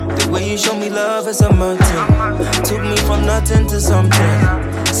way you show me love is a mountain. Took me from nothing to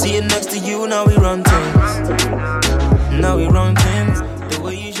something. See it next to you, now we run things. Now we run things. The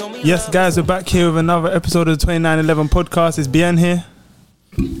way you show me. Yes, guys, we're back here with another episode of the 2911 podcast. It's Bien here.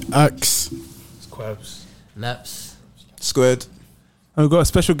 Axe. Squabs. Naps. Squared. And we've got a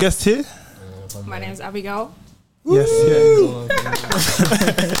special guest here. My name's Abigail. Yes,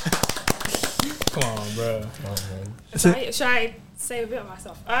 Come on, bro. Should I say a bit of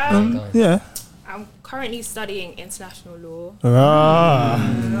myself? yeah. I'm currently studying international law. Mm.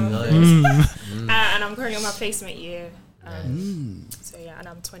 And I'm currently on my placement year. So yeah, and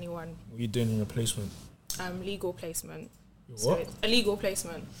I'm 21. What are you doing in your placement? Legal placement. What? So it's a legal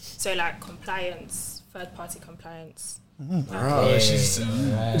placement. So like compliance, third party compliance. She's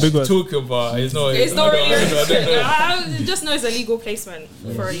Big word. talking about It's not really. I just know it's a legal placement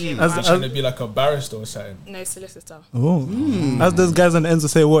for a year. I'm trying to be like a barrister or something. No, solicitor. Oh. As those guys on the ends will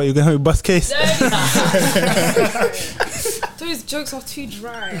say, what? You're going to have a bust case? Those jokes are too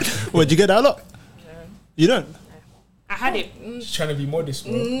dry. What, did you get that a lot? No. You don't? I had it. She's trying to be modest,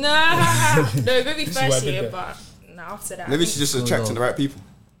 bro. No, maybe This is why I first did year, that. but no, after that. Maybe she's just attracting the right people.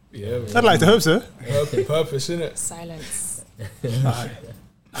 Yeah, bro. I'd like to hope so. Purpose, innit? Silence. Alright.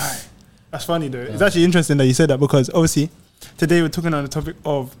 That's funny though. It's actually interesting that you said that because obviously today we're talking on the topic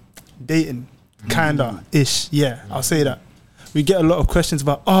of dating. Kinda ish. Yeah, I'll say that. We get a lot of questions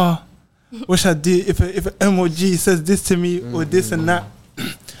about what should I do if an MOG says this to me or this and that.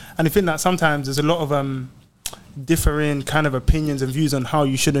 And I think that sometimes there's a lot of differing kind of opinions and views on how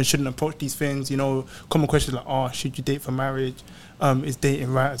you should and shouldn't approach these things. You know, common questions like, should you date for marriage? Is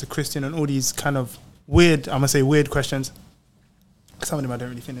dating right as a Christian? And all these kind of weird, I'm gonna say weird questions. Some of them I don't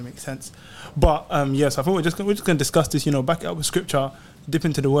really think they make sense. But yes, I think we're just gonna discuss this, you know, back it up with scripture, dip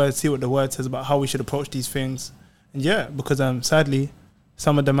into the word, see what the word says about how we should approach these things. And yeah, because sadly,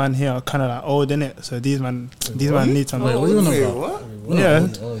 some of the man here are kind of like old, innit? So these man need some. What are you on about? Yeah.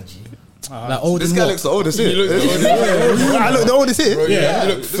 Like old. This guy looks the oldest here. I look the oldest here. Bro, yeah.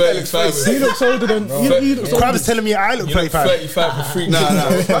 You look 35. He looks older than. Crab is telling me I look You look 35. 35 for free. No. You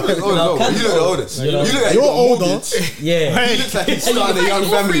look the oldest. You look like You're older. Yeah. He looks like he's starting a young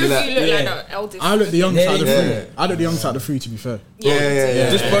family. You Like. look like the eldest. I look the young side of Yeah. three. I look the young side of three, to be fair. Yeah.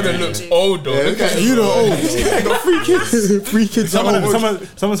 This brother looks old though. Look at You look old. He got 3 kids. 3 kids.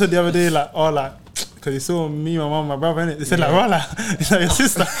 Someone said the other day because he saw me, my mum, my brother, innit? They said like, Rala, it's like your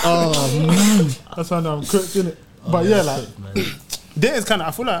sister. Oh man. That's why I'm cooked, innit? But yeah, like dating's kind of,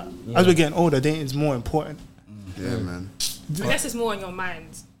 I feel like as we're getting older, dating's more important. Yeah, man. I guess it's more on your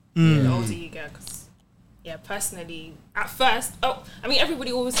mind the older you get. Cause, yeah, personally, at first,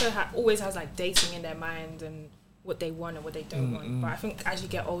 everybody always has like dating in their mind and what they want and what they don't want. But I think as you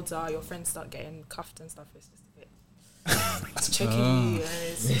get older, your friends start getting cuffed and stuff. It's just a bit. It's choking you.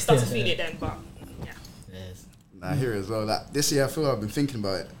 You start to feel it then, but yeah. Yes. Nah, here as well. Like this year, I feel like I've been thinking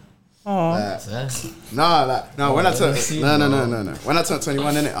about it. Oh, When I turned When I turned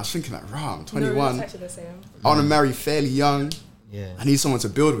 21, innit, I was thinking like, I'm 21. No, it's actually the same. I want to marry fairly young. Yeah. I need someone to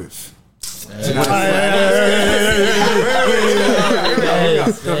build with.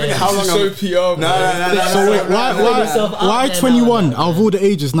 How long? So PR. No. So wait, why 21? Out of all the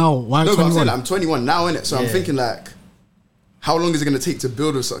ages now, why No, but I'm saying 21? like, I'm 21 now, innit? So I'm thinking like, how long is it going to take to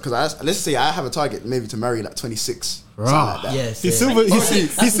build with? Because let's say I have a target maybe to marry like 26. Something like that. Yes. he's silver spoon,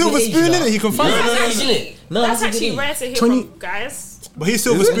 innit? He can find it. That's actually rare to hear from guys. But he's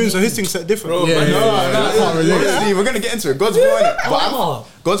silver spoon, so his thing's set different. Bro, I can't relate. Honestly, we're going to get into it. God's will, innit?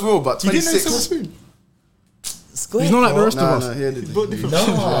 God's will, but 26. You didn't know silver spoon? Square. He's not like the rest of us. No,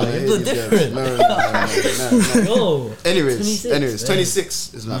 you're different. No. Anyways, 26,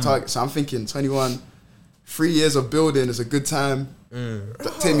 26 is my target. So I'm thinking 21, 3 years of building is a good time.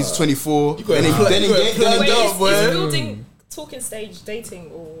 That take me to 24. Then Wait, is building talking stage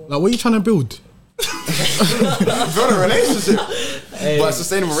dating or Like, what are you trying to build? Build a relationship. But a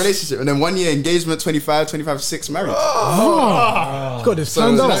sustainable relationship. And then 1 year engagement, 25, 6 marriage. God, this So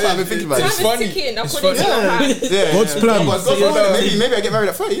planned that's out. what I've been thinking about. time It. is ticking according to your plan. Yeah, God's plan. God's plan. Maybe I get married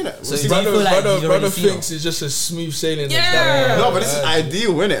at 30, innit? So do you feel like you Brother already feel? thinks it's just a smooth sailing. Yeah. No, but this is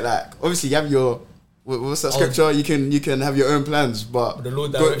ideal, innit? Like, obviously you have your what's that scripture? You can have your own plans, but The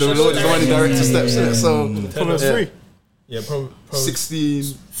Lord the directs Lord is the one who directs the steps, innit? So Proverbs 3. Yeah, probably 16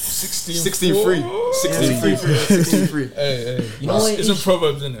 16 free. 16 free. Hey. You know what it It's a is?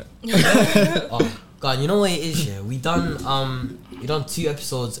 Proverbs, isn't it? Oh, God, you know what it is, yeah? We done 2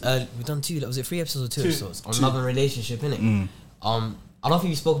 episodes. We done 2. Was it 3 episodes or 2 episodes on love and relationship, innit? I don't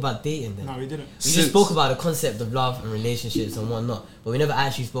think we spoke about dating then. No, we didn't. We just spoke about the concept of love and relationships and whatnot, but we never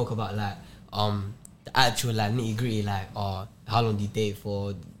actually spoke about like the actual like nitty gritty, like how long do you date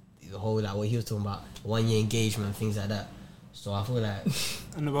for? the whole like what he was talking about, 1 year engagement, things like that. So I feel like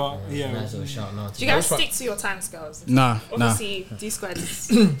And about nice little shout out. Do you guys stick to your timescales? Nah. Obviously, D Squared is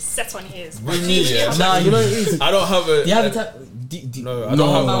set on his. With me, yeah. Nah, you know what it is. I don't have a. Do you have a time? No, I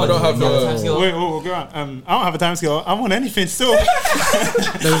don't have a a. time scale. Wait, go on. I don't have a time scale. I'm on anything still.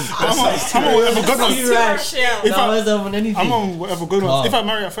 I'm on whatever good ones. I'm on whatever good ones. If I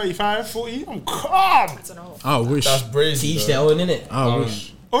marry at 35, 40, I'm calm. I don't know. I wish. That's brazy. Teach their own, innit? I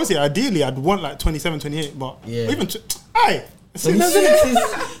wish. Obviously, ideally, I'd want like 27, 28, but Yeah. even aye.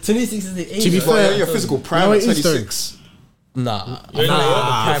 26 is the age. To be bro. fair, your physical prime No, at it is 26. Nah.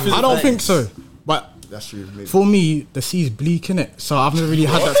 I don't think so. But That's true. Maybe. Oh, For me, the sea's bleak, innit? So I've never really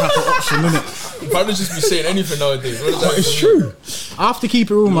had that type of option, innit? Probably just be saying anything nowadays. What does that But it's even mean? true. I have to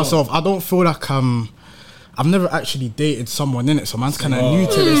keep it real with myself. I don't feel like I've never actually dated someone, innit? So man's kind of new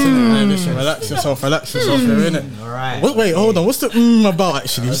to this, innit? Like, listen, relax yourself here, innit? Alright. Wait, hold on. What's the about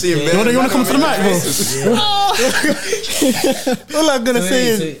actually? You wanna come to the mic, bro? All I'm gonna say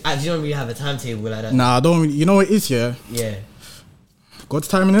is, So, you don't really have a timetable like that. Nah, I don't really. You know what it is, yeah? Yeah. God's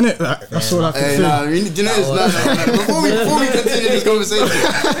timing, innit? Like, that's all I can Hey, say. nah, do you know this? No. Before we continue this conversation,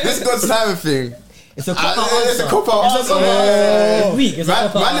 this God's timing thing. It's a cop out. It's a cop out. It's weak. It's a Man,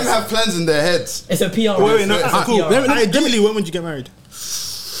 cop out. them have plans in their heads. It's a PR. wait, no, that's cool. let me- Ideally, when would you get married?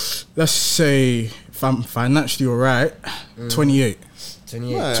 Let's say if I'm financially alright, 28.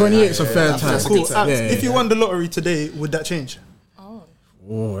 28. 28 is a fair time. that's a Cool. good time. If you won the lottery today, would that change? Oh,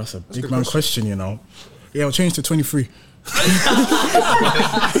 that's a big man question, you know. Yeah, I'll change to 23. Doesn't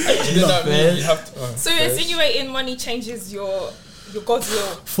that mean you have to? So you're insinuating money changes your God's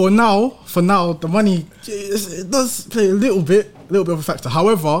will? For now, the money it does play a little bit of a factor.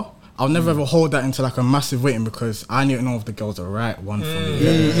 However, I'll never ever hold that into like a massive waiting because I need to know if the girl's the right one for me.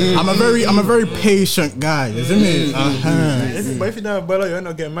 Yeah. I'm a very patient guy, isn't it? But if you don't have Bella, you're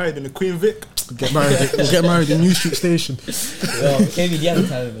not getting married in the Queen Vic. Get married in New Street Station. Well, maybe the other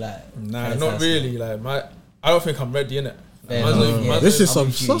time, like. Nah, not really. Like I don't think I'm ready, innit? Fair Man's enough, not- yeah. man's This not- is some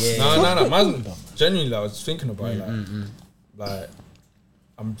with you, sus. yeah. No. Man's genuinely. I was thinking about it. Like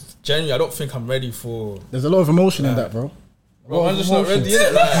I'm genuinely. I don't think I'm ready for. There's a lot of emotion in that, bro. Bro, I'm just not ready,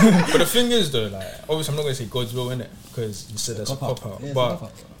 innit? Like, but the thing is, though, like, obviously, I'm not gonna say God's will, innit? Because you said that's a cop out. Yeah, it's a But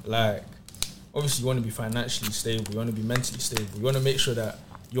cop-out. like, obviously, you want to be financially stable. You want to be mentally stable. You want to make sure that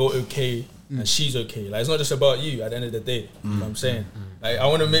you're okay and she's okay. Like, it's not just about you. At the end of the day, you know what I'm saying? Like, I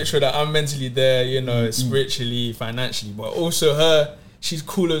want to make sure that I'm mentally there, you know, spiritually, financially, but also her. She's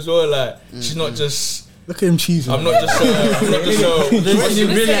cool as well. Like, she's not just. Look at him cheesing. I'm not just. The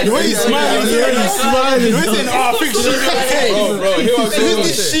way he's smiling, You're saying, oh, I think she's okay. Bro, hear what I'm saying? Who's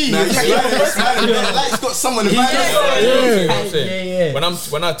this she? Like it's got someone in mind. Yeah.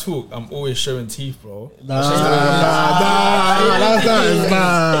 When I talk, I'm always showing teeth, bro. That's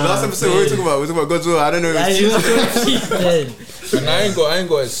Last episode, what were we talking about? We were talking about God's will. I don't know. And I ain't got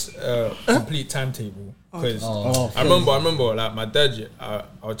a complete timetable because I remember like my dad. I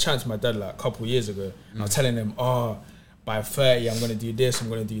was chatting to my dad like a couple years ago. I was telling him, by 30 I'm gonna do this, I'm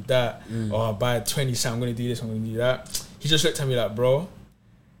gonna do that. Or by 20 I'm gonna do this, I'm gonna do that. He just looked at me like, bro,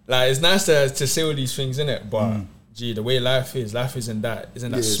 like it's nice to say all these things, innit? But gee, the way life isn't that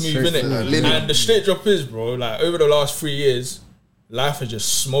smooth, innit? And the straight drop is, bro, like over the last 3 years, life has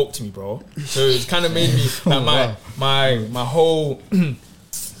just smoked me, bro. So it's kind of made me like my whole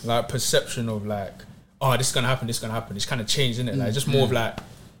like perception of like, this is gonna happen. It's kind of changed, innit? Like just more of like,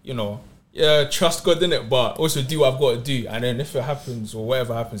 you know, trust God, innit? But also do what I've got to do, and then if it happens or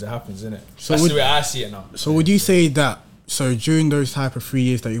whatever happens, it happens, innit? So That's the way I see it now. So would you say that? So during those type of 3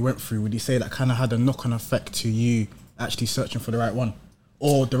 years that you went through, would you say that kind of had a knock-on effect to you actually searching for the right one,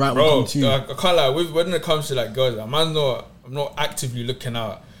 or the right one Bro, coming to you? I can't lie. When it comes to like girls, I'm not actively looking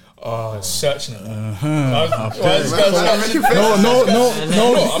out, searching it. No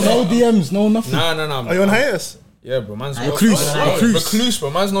DMs, no nothing. Nah. Are you on hiatus? Yeah, bro. Man's Recluse, bro.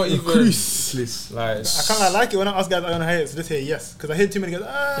 Man's not even like. I kind of like it when I ask guys are you on hiatus. Just say yes, because I hear too many guys.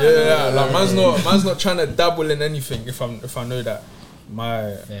 Yeah. Like man's not trying to dabble in anything. If I know that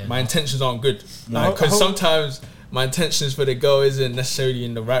my intentions aren't good, like because sometimes my intentions for the girl isn't necessarily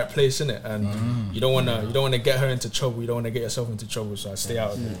in the right place, innit? And you don't wanna get her into trouble. You don't wanna get yourself into trouble. So I stay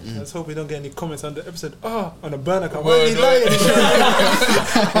out of it. Let's hope we don't get any comments on the episode. On a burner account. Word, Why are you lying?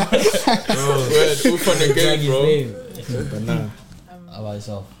 All from the game, bro. But nah. How about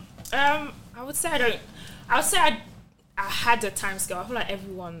yourself? I would say I had a time scale. I feel like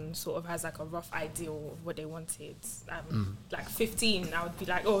everyone sort of has like a rough ideal of what they wanted. Like 15, I would be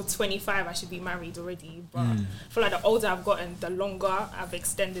like, 25, I should be married already. But I feel like the older I've gotten, the longer I've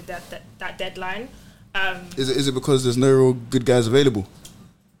extended that deadline. Is it because there's no real good guys available?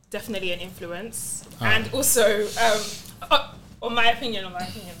 definitely an influence, and also on my opinion,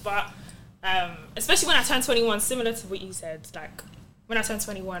 but especially when I turned 21, similar to what you said, like when I turned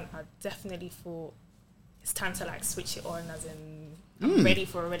 21, I definitely thought it's time to like switch it on, as in I'm ready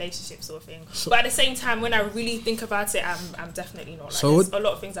for a relationship sort of thing. But at the same time, when I really think about it, I'm definitely not. Like, So there's a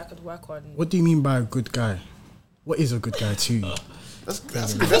lot of things I could work on. What do you mean by a good guy? What is a good guy to you?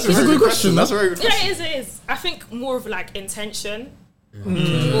 That's a very good question. That's a very good question. Yeah, it is. I think more of like intention, or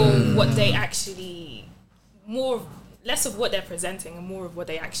what they actually, less of what they're presenting and more of what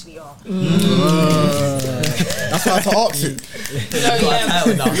they actually are. That's why I had to ask you.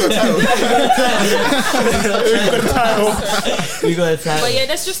 We got a title. But yeah,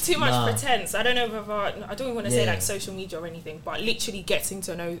 there's just too much pretense. I don't know whether I don't want to say like social media or anything, but literally getting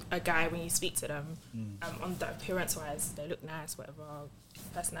to know a guy when you speak to them, on the appearance wise, they look nice, whatever.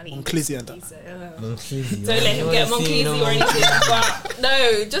 Personality. Monclizzy and that. Monclizzy. Don't let him get Monclizzy or anything. But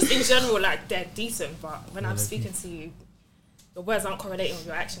no, just in general, like they're decent. But when I'm speaking to you, your words aren't correlating with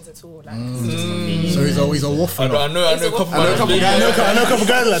your actions at all. Like, it's just completely. So he's always a waffle. I know a couple I know a couple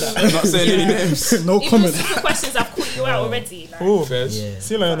guys like that. I'm not saying any names. No Even comment. simple questions, I've caught you out already. Like, Oh, Yeah.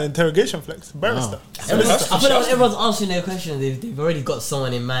 see like on the interrogation flex, barrister. I feel like when everyone's answering their questions, they've already got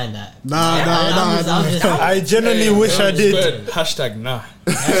someone in mind that. Nah. I genuinely wish I did. Hashtag nah.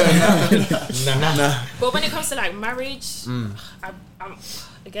 Nah. But when it comes to like marriage, I'm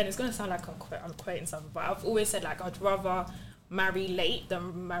again, it's gonna sound like I'm quoting something, but I've always said like I'd rather marry late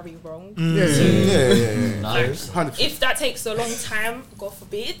than marry wrong. Yeah. Like, 100%. if that takes a long time, God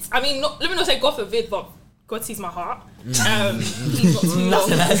forbid. I mean, let me not say God forbid, but God sees my heart. Please not too long. That's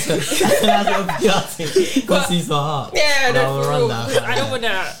a nice God sees my heart. Yeah, No, no, for run real. that. I don't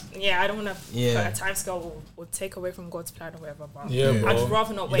wanna. Yeah, I don't wanna Yeah. put a time scale or take away from God's plan or whatever. But Yeah, bro. I'd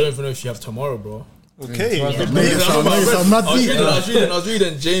rather not You wait. don't even know if you have tomorrow, bro. Okay. I was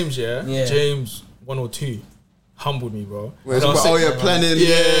reading James, yeah? James 102 humbled me, bro. Planning.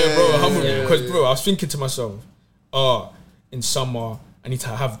 Yeah, bro, humbled me. Because, bro, I was thinking to myself, in summer, I need to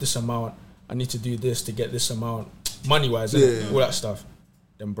have this amount. I need to do this to get this amount. Money-wise, all that stuff.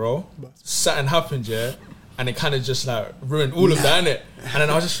 Then, bro, something happened, yeah? And it kind of just, like, ruined all of that, innit? And then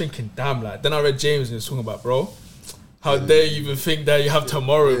I was just thinking, damn, like, then I read James and he was talking about, bro, how dare you even think that you have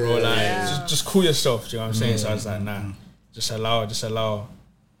tomorrow, bro? Like, just cool yourself. Do you know what I'm saying? So I was like, nah, just allow.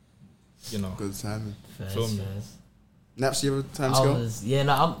 You know, Good timing. feel me? Naps, you have a time scale?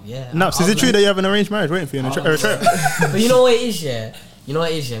 Naps, is it true that you have an arranged marriage waiting for you in Eritrea? But you know what it is, yeah?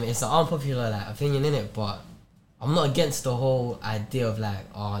 It's an unpopular like opinion in it, but I'm not against the whole idea of like,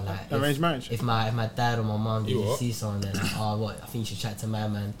 arranged marriage. If my dad or my mom didn't see someone, then like, I think you should chat to my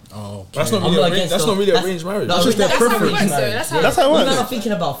man. Oh, That's not really arranged marriage. That's just their preference. That's how That's how it We're works. not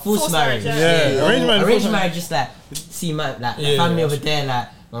thinking about forced marriage. Yeah, Arranged marriage just like see my family over there, like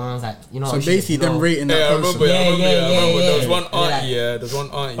my mom's like, you know. So basically, them rating that I person. remember. There was one auntie. There's one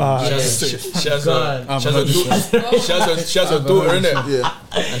auntie. She has a daughter in it,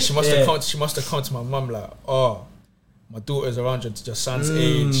 and she must have come to my mum like, my daughter's around your son's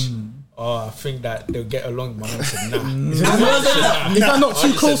age. I think that they'll get along. My mum said, nah. Is that not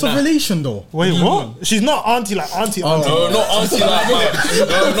too close a relation though? Wait, what? She's not auntie like auntie. No, not auntie like, not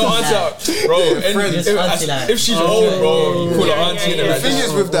auntie like, bro. If she's old, bro, you call her auntie. The thing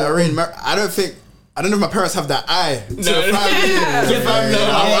is with that arranged marriage, I don't know if my parents have that eye to the family.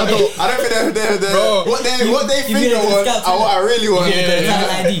 I don't think they're what they think I want and what I really want.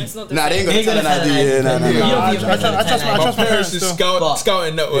 Nah, they ain't got talent ID. I trust my parents still.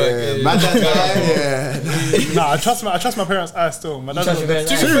 Scouting network. My dad's eye. Nah, I trust my parents' eye still. My dad's To be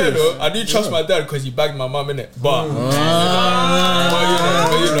fair though, I do trust my dad because he bagged my mum in it. But you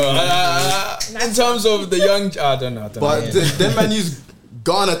know, in terms of the young, I don't know. But them man use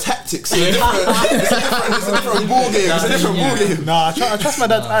Ghana tactics. It's a different ball game. Nah, I trust my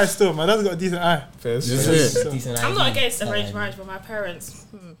dad's eye still. My dad's got a decent eye. I'm not against arranged marriage, but my parents,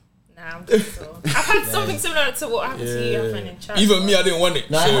 nah, I'm just so. I've had something similar to what happened to you happening in church. Even me, I didn't want it.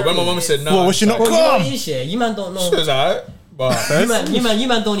 So when my mum said no, was she not calm? You man don't know. She was alright, but you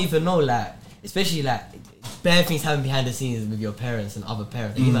man don't even know, like, especially like bad things happen behind the scenes with your parents and other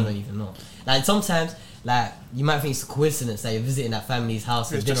parents. You man don't even know. Like sometimes, like you might think it's a coincidence that you're visiting that family's house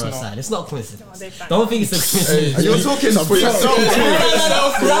for dinner outside. It's not a coincidence. Don't think it's a coincidence. You're talking for yourself.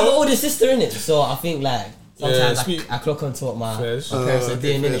 Because I have an older sister in it, so I think like sometimes I clock on to what my parents are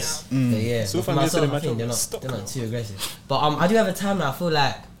doing in it. Yeah, So for myself, I think they're not too aggressive. But I do have a time now. I feel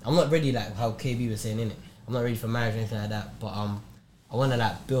like I'm not ready, like how KB was saying in it. I'm not ready for marriage or anything like that. But I want to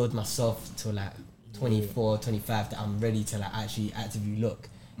like build myself to like 24, 25 that I'm ready to like actually actively look.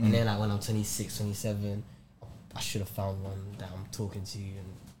 And then like when I'm 26, 27, I should have found one that I'm talking to and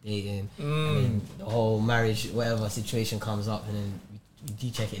dating, and then the whole marriage, whatever situation comes up, and then you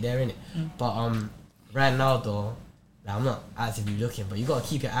de-check it there, innit? But right now though, like, I'm not actively looking, but you gotta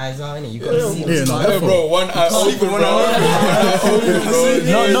keep your eyes out, innit? You gotta see what's going on. Bro, one eye open, one eye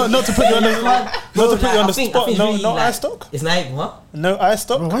open. Not to put you on the spot. No eye stock. It's like what? No eye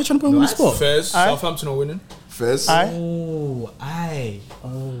stock. Bro, why are you trying to put me on the spot? Fairs, Southampton are winning. Fairs. Nah, I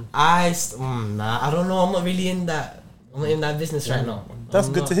don't know. I'm not really in that. I'm not in that business right now. That's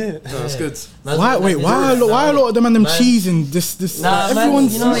good to hear. That's good. Why are a lot of them and them cheesing this? Nah,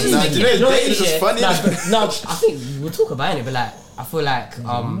 everyone's. man, Dating is just funny. No, I think we'll talk about it, but like, I feel like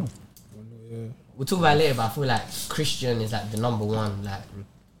we'll talk about it later. But I feel like Christian is like the number one. Like,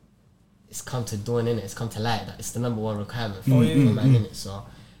 it's come to dawn, innit? It's come to light that it's the number one requirement for man, innit? So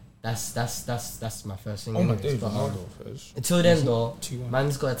that's my first thing. Oh my anyways, days, but, Ronaldo first. until then though,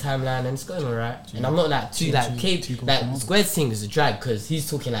 man's got a timeline and it's going alright. And I'm not like too like Square's thing is a drag because he's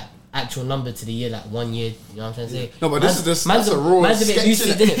talking like actual number to the year, like 1 year. You know what I'm trying to say? No, but this is just that's a raw. Man's a bit sketch,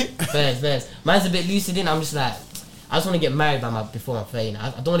 lucid, innit? innit? Fairs. Man's a bit lucid, innit? I'm just like, I just want to get married before I'm 30. I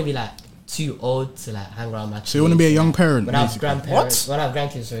don't want to be like too old to like hang around my. So you want to be a young parent? When I have grandparents, when I have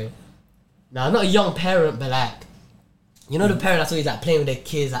grandkids, sorry. No, I'm not a young parent, but like, you know the parent that's always like playing with their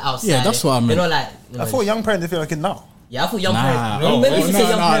kids like outside. Yeah, that's what I meant. You know, like, I thought young parents feel like it now. Yeah, I thought young Nah. parents. No, Maybe if you say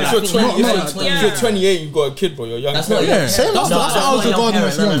young parents, If you're 20, I if you're 28, you've got a kid, bro. You're young. That's not Yeah, young same. parent. That's what I was regarding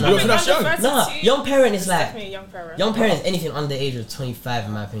as young. You don't think that's young? Nah, young parent is like Definitely a young parent. young parent is anything under the age of 25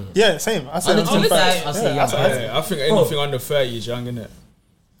 in my opinion. Yeah, same. I said Under 25, I'll say young parent. Yeah, I think anything under 30 is young, innit?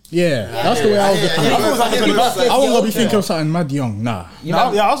 Yeah, that's the way I was looking at it. I won't gonna be thinking of something mad young. Nah. Yeah,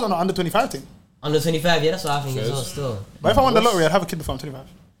 I was on the under 25 thing. Under 25, yeah, that's what I think as well. Still, But if I won the lottery, I'd have a kid before I'm 25.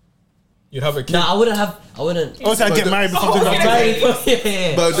 You'd have a kid. nah, I wouldn't. Obviously, I'd get married before I'm 25.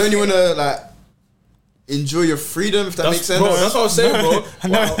 Yeah. But don't you wanna like enjoy your freedom, if that makes sense? Bro, that's what I was saying, bro.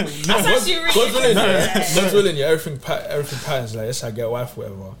 That's actually really God's willing, good. God's willing, yeah. Everything patterns like yes, I get a wife,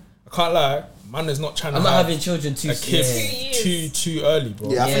 whatever. I can't lie, man is not trying to I'm not have having children too a kid soon. too early,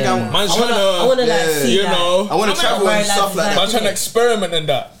 bro. Yeah, I think Man's I trying wanna to, like see you that. know, I want to travel and stuff like that. man's trying to experiment in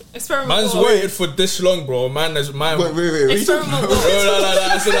that. Man's waited for this long, bro. Man is man. Wait. What are you talking about?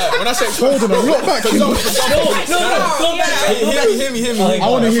 I said that. When I say Hold on, look back. hear me. I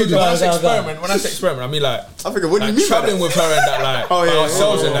wanna hear When I say Go. experiment, when I say experiment, I mean like I figure, what do you mean by traveling that? with her and that, like Oh, yeah,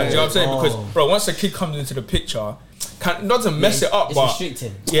 ourselves yeah, and that. yeah, Do you know what I'm saying? Because bro, once a kid comes into the picture, doesn't mess it up, It's but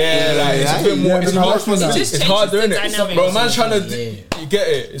restricting. yeah, like it's a bit more. It's hard. just It's harder, changes isn't the it? dynamic. Bro, man's trying to. You get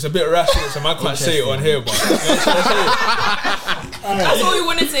it? It's a bit rash, so man can't say it on here, but you know what I'm trying to say? That's what we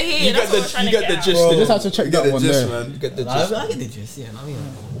wanted to hear. You That's what we're trying get to the get gist. Bro, innit? just have to check You get that the one gist, there. man. You get the gist. I get the gist, yeah. I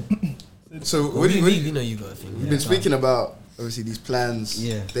mean, So we know you got a thing. We've been speaking about obviously these plans,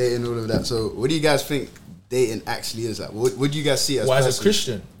 dating, all of that. So what do you guys think dating actually is? Like, what do you guys see as? Why as a persons?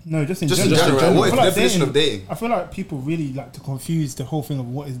 Christian? No, just in Just in general. general, what is I the feel definition of dating? I feel like people really like to confuse the whole thing of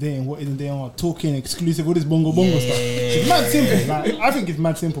what is dating, what isn't dating, or talking exclusive, all this bongo stuff. It's mad simple. Like, I think it's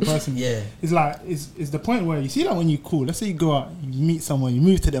mad simple personally. Yeah. It's like, it's the point where you see like when you call, let's say you go out, you meet someone, you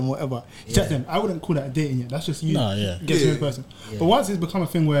move to them, whatever, you chat to them. I wouldn't call that dating yet. That's just you get to know the person. Yeah. But once it's become a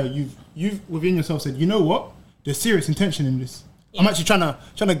thing where you've within yourself said, you know what? There's serious intention in this. I'm actually trying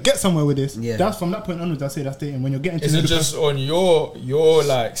to get somewhere with this. Yeah. That's from that point onwards. I say that's dating. When you're getting to Is know it the just on your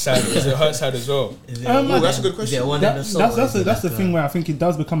like side? Is it her side as well? That's a good question. That's the thing where I think it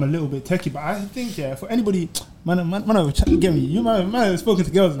does become a little bit techie. But I think for anybody, man, get me. You might have spoken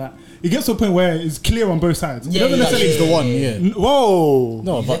to girls and that. It gets to a point where it's clear on both sides. It doesn't necessarily She's the one, yeah. Whoa.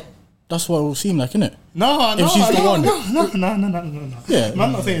 No, but that's what it will seem like, innit? No, If she's the one. No. Yeah.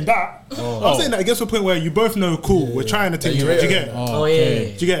 I'm not saying that. I'm saying that it gets to a point where you both know, cool, we're trying to take you. Do you get it? Oh yeah.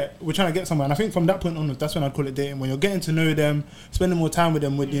 Do you get it? We're trying to get somewhere. And I think from that point onwards, that's when I'd call it dating. When you're getting to know them, spending more time with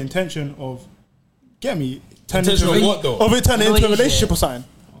them with the intention of, get me, turning Intention into of what though? Of it turning No, into a yeah. relationship or something.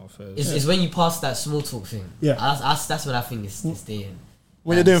 It's when you pass that small talk thing. Yeah. That's what I think is dating.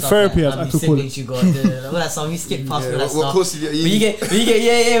 When you're doing therapy, as I could call it. You got all that stuff. You skip past all that What stuff. course did you When you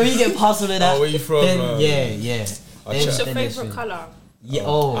get past all of that. Oh, where you from? Then, yeah. What's your Then favourite it's- colour? Yeah.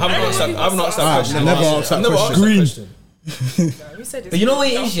 Oh. I haven't asked that question. I've never asked that I've never asked that question. question. You said But you know what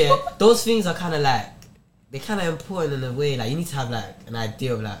it is, yeah? Those things are kind of like, they're kind of important in a way. Like, you need to have like an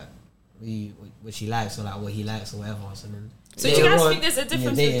idea of like what she likes or like what he likes or whatever. So do you guys think there's a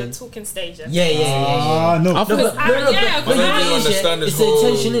difference with the talking stage? Yeah. No. I feel like But you know what it is, yeah? It's the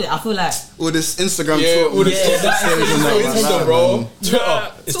intention, innit? I feel like all this Instagram talk? all this Insta, bro.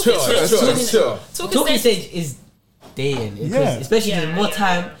 Twitter. It's Twitter. talking stage is dating. Yeah. Especially the more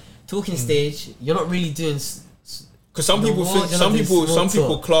time talking stage, you're not really doing. Because some people more, think, you're not doing small some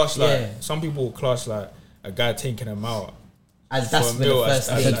people talk. class like Yeah. some people class like a guy taking them out as that's For a been the meal first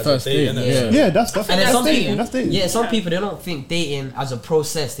as date. a First date, date, innit? Yeah, that's And then some dating. people, That's dating. yeah, some people they don't think dating as a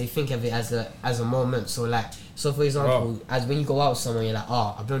process. They think of it as a moment. So like, for example, as when you go out with someone, you're like,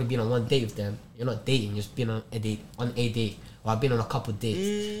 oh, I've only been on one date with them. You're not dating. You're just been on a date, or I've been on a couple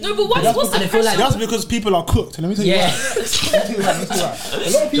dates. No, but what's the and I feel like That's because people are cooked. Let me tell you Yeah. why. Let me tell you why. A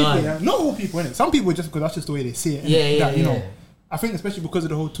lot of people, yeah, not all people, innit? Some people just because that's just the way they see it. innit? Yeah, That, you yeah. know, I think especially because of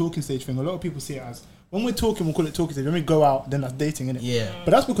the whole talking stage thing, a lot of people see it as when we're talking, we'll call it talking stage. When we go out, then that's dating, innit? Yeah.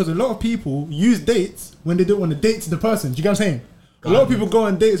 But that's because a lot of people use dates when they don't want to date the person. Do you get what I'm saying? A lot of people go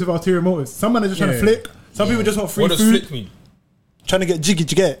on dates with ulterior motives. Some men are just trying to flick. Some people just want free What does food. flick mean? Trying to get jiggy,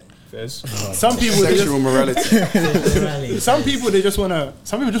 do you get it? Fez? Some people, they Sexual just, morality. some people they just wanna.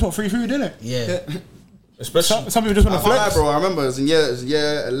 Some people just want free food, innit? yeah. Especially Some people just I want to can't lie, flex. bro. I remember it was in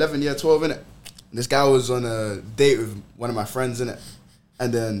year 11, year 12, innit? This guy was on a date with one of my friends, innit?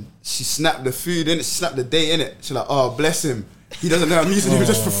 And then she snapped the food, innit? She snapped the date, innit? She's like, oh, bless him. He doesn't know I'm using him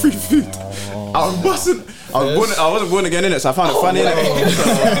just for free food. I was busting. I wasn't born again, innit? So I found it funny,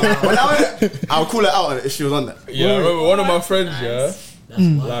 innit? But now, innit, I'll call it out if she was on that. Yeah, I remember one of my friends, That's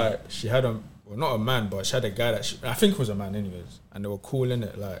like she had well, not a man, but she had a guy that I think was a man anyways, and they were cool in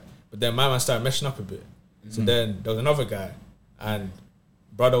it, like, but then my man started meshing up a bit. So then there was another guy, and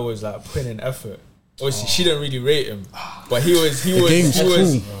brother was like putting in effort. Obviously, she didn't really rate him, but he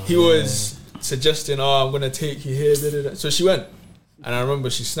was suggesting, oh, I'm gonna take you here. Da, da, da. So she went, and I remember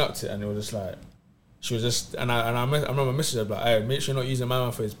she snapped it, and it was just like, she was just, and I remember messaging her like, hey, make sure you're not using my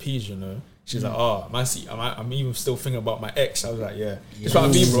man for his peas, you know. She's like, oh, man, see, I'm even still thinking about my ex. I was like, yeah. That's what I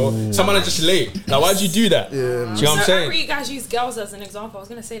mean, bro. Someone are just late. Like, why'd you do that? Yeah. Do you know what I'm saying? You guys use girls as an example. I was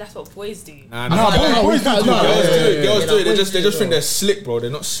gonna say that's what boys do. Nah, boys do. Girls do it. They just think they're slick, bro.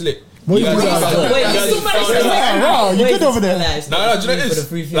 They're not slick. What you guys- do? Wow, you good over there. No, do you know what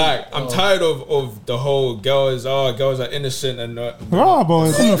it is? Like, I'm tired of the whole girls are innocent and Raw,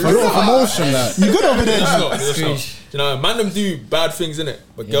 boy. Coming for a lot of emotion, like. You good over there? it's not. You know, man, them do bad things, innit?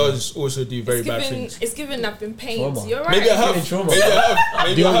 But girls also do very bad things. It's given I've been pained. Trauma. You're right. Maybe I have.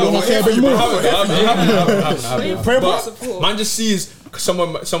 Maybe I wanna say a bit have. more? I haven't. Pray But support. man just sees some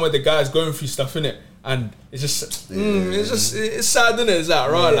of the guys going through stuff, innit? And it's just, it's sad, innit? It's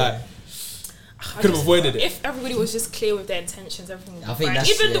like, right, like, could have avoided it. If everybody was just clear with their intentions, everything would I be think fine.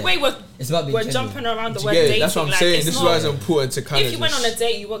 that's- Even the yeah. way It's about being we're genuine. jumping around the Do word you get it? dating. That's what I'm like, saying. it's This is not- why it's important to kind of If you went on a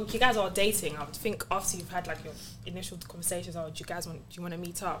date, you guys are dating. I would think after you've had like your initial conversations, do you want to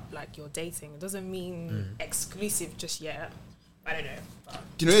meet up? Like you're dating. It doesn't mean exclusive just yet. I don't know. But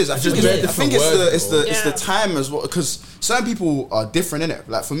Do you know what it is? I just think very it's different it's words, the bro. time as well, because certain people are different, innit?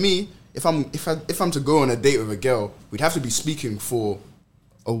 Like for me, if I'm to go on a date with a girl, we'd have to be speaking for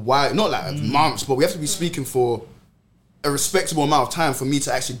a while, not like months, but we have to be speaking for a respectable amount of time for me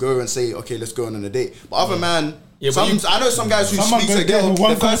to actually go and say, okay, let's go on a date. But other man, Yeah, but I know some guys who Someone speak to a goes girl, with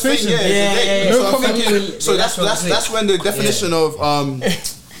one the first thing, conversation. it's a date. Yeah. So No I'm thinking, comment. so Yeah, that's when the definition of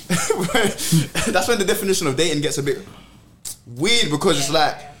that's when the definition of dating gets a bit weird, because it's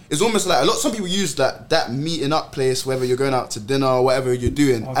like, it's almost like some people use that meeting up place, whether you're going out to dinner or whatever you're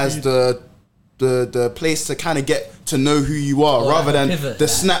doing, as the place to kind of get to know who you are, rather like a than pivot, the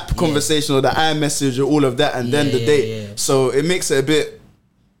like, snap conversation or the iMessage or all of that, and then the date. So it makes it a bit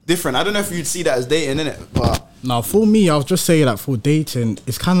different. I don't know if you'd see that as dating, innit? But Now, for me, I'll just say that for dating,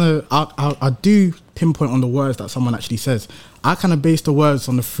 it's kind of, I do pinpoint on the words that someone actually says. I kind of base the words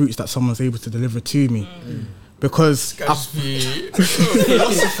on the fruits that someone's able to deliver to me. Because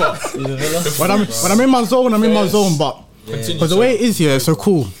when I'm in my zone, I'm in my zone. But because the way it is here, so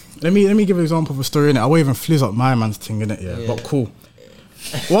cool. Let me give an example of a story in it. I won't even flizz up my man's thing in it, yeah. But cool.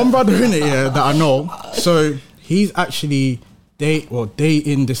 One brother in it, yeah, that I know. So he's actually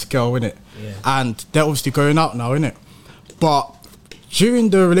dating this girl in it, and they're obviously going out now, innit? But during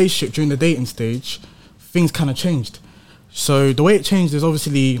the relationship, during the dating stage, things kind of changed. So the way it changed is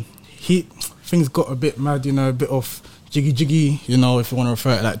obviously things got a bit mad, you know, a bit of jiggy, you know, if you want to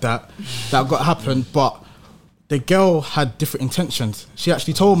refer it like that. That got happened, but the girl had different intentions. She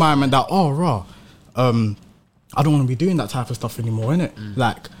actually told my man that, I don't want to be doing that type of stuff anymore, innit?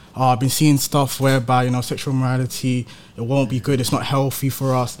 Like, I've been seeing stuff whereby, you know, sexual morality, it won't be good, it's not healthy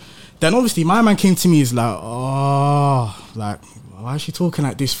for us. Then obviously my man came to me, he's like, like, why is she talking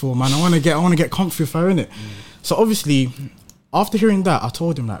like this for, man? I want to get comfy with her, innit? So obviously, after hearing that, I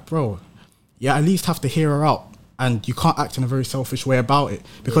told him, like, bro, you at least have to hear her out, and you can't act in a very selfish way about it.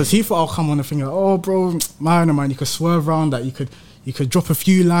 Because he thought I'll come on and think, like, bro, man, you could swerve around that, you could drop a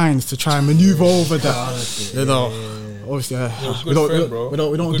few lines to try and maneuver over that. You know, obviously, we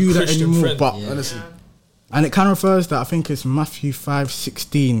don't do that anymore. Friend. But honestly, and it kind of refers that, I think it's Matthew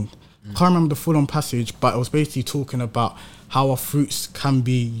 5:16. Can't remember the full-on passage, but it was basically talking about how our fruits can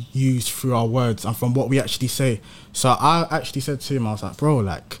be used through our words and from what we actually say. So I actually said to him, I was like, bro,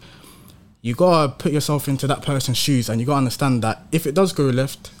 like, you gotta put yourself into that person's shoes, and you gotta understand that if it does go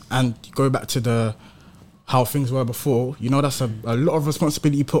left and you go back to the how things were before, you know, that's a lot of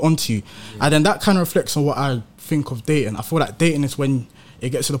responsibility put onto you. And then that kind of reflects on what I think of dating. I feel like dating is when it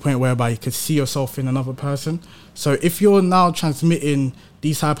gets to the point whereby you could see yourself in another person. So if you're now transmitting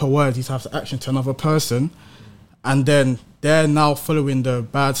these type of words, these types of action to another person, and then they're now following the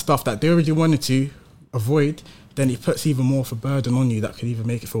bad stuff that they already wanted to avoid, then it puts even more of a burden on you that could even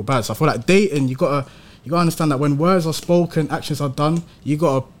make it feel bad. So I feel like dating, you gotta understand that when words are spoken, actions are done, you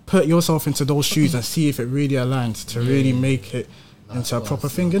gotta put yourself into those shoes and see if it really aligns to really make it into a proper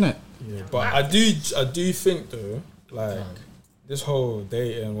thing, innit? Yeah, but I do think though, like this whole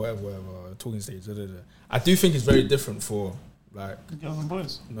dating, whatever, talking stage, I do think it's very different for like girls and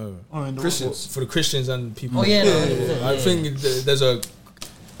boys. No, Christians, for the Christians and people. Oh yeah, I think there's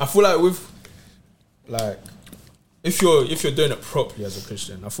I feel like with like if you're doing it properly as a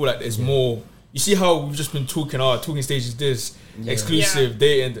Christian, I feel like there's more. You see how we've just been talking, talking stage is this, exclusive,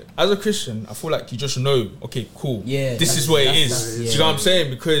 dating. As a Christian, I feel like you just know, okay, cool, this is what it is. Do you know what I'm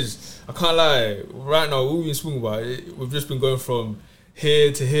saying? Because I can't lie, right now, what we've been speaking about, we've just been going from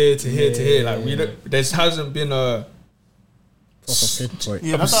here to here to here to here. Like, there hasn't been a solid.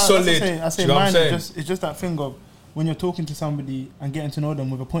 I say mine is just that thing of when you're talking to somebody and getting to know them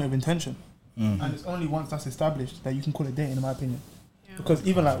with a point of intention. And it's only once that's established that you can call it dating, in my opinion. Because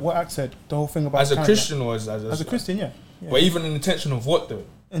even like what Axe said, the whole thing about as a Christian or as a Christian, yeah. But even an intention of what though?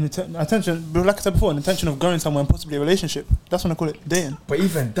 Intention, but like I said before, an intention of going somewhere and possibly a relationship. That's when I call it dating. But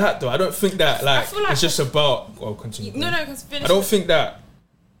even that though, I don't think that like it's just about. Well, continue. No, because I don't think that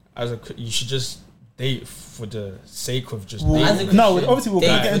you should just date for the sake of just dating. No, obviously we're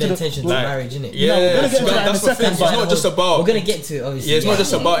gonna get into the intention to marriage, innit? Yeah, we're gonna get into that in a second. It's not just about. We're gonna get to it, obviously. Yeah, it's not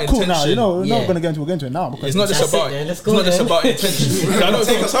just about intention. Cool, now you know we're not gonna get into it now because it's not just about. It's not just about intention. I don't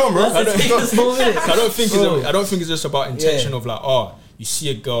take us home, bro. I don't think it's just about intention of like, you see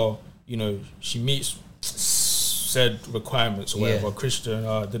a girl, you know, she meets said requirements or whatever, Christian,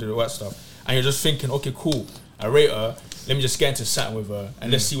 all that stuff, and you're just thinking, okay, cool, I rate her. Let me just get into something with her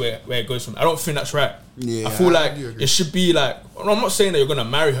and let's see where it goes from. I don't think that's right. Yeah, I feel like it should be like, I'm not saying that you're gonna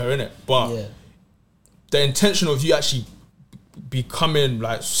marry her, innit, but the intention of you actually becoming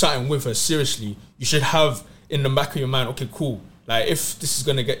like something with her seriously, you should have in the back of your mind, okay, cool. Like if this is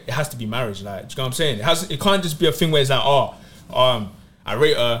gonna it has to be marriage. Like, do you know what I'm saying? It can't just be a thing where it's like, I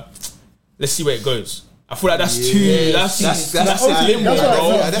rate her, let's see where it goes. I feel like that's too. That's limbo,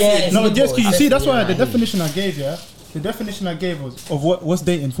 bro. No, just you see, that's why the definition I gave, the definition I gave was of what's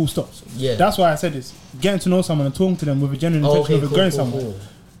dating, full stop. Yeah. That's why I said this. Getting to know someone and talking to them with a genuine intention of going somewhere. Cool.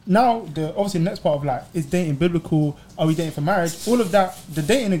 Now, obviously the next part of like, is dating biblical? Are we dating for marriage? All of that, the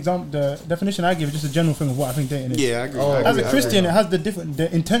dating example, the definition I gave is just a general thing of what I think dating is. Yeah, I agree. As a Christian, it has the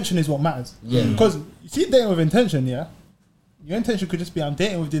intention is what matters. Yeah. Because you see dating with intention, your intention could just be I'm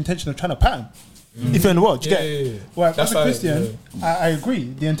dating with the intention of trying to pattern. If you're in the world, you get it? Well, as a Christian, I agree.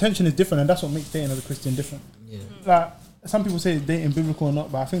 The intention is different, and that's what makes dating as a Christian different. Yeah. Like some people say dating biblical or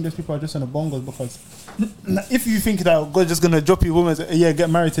not, but I think those people are just on the bongos because if you think that God's just gonna drop you a woman and say, get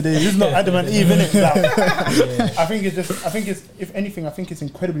married today, this is not Adam and Eve, innit? Like, I think it's if anything, I think it's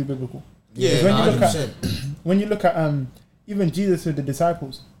incredibly biblical. Yeah. When you look at even Jesus with the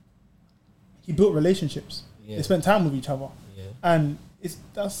disciples, he built relationships. Yeah. They spent time with each other, and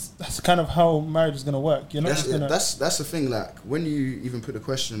that's kind of how marriage is gonna work. You're not that's the thing. Like when you even put the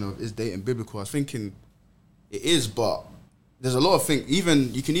question of is dating biblical, I was thinking it is, but there's a lot of things.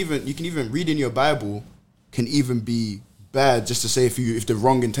 Even you can even read in your Bible can even be bad just to say if the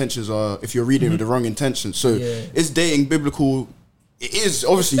wrong intentions are if you're reading with the wrong intentions. So is dating biblical? It is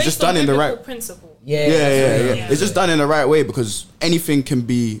obviously just done in the right principle. It's just done in the right way because anything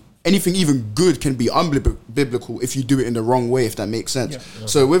even good can be unbiblical if you do it in the wrong way, if that makes sense. Yeah.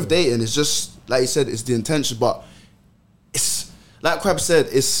 So with dating, it's just, like you said, it's the intention, but it's, like Crab said,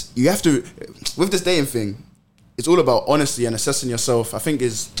 you have to, with this dating thing, it's all about honesty and assessing yourself. I think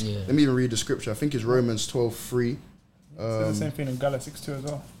let me even read the scripture. I think it's Romans 12:3. The same thing in Galatians 6:2 as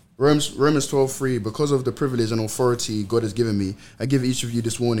well. Romans 12:3, because of the privilege and authority God has given me, I give each of you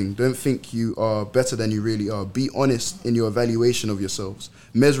this warning. Don't think you are better than you really are. Be honest in your evaluation of yourselves,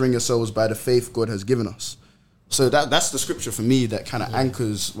 measuring yourselves by the faith God has given us. So that's the scripture for me that kind of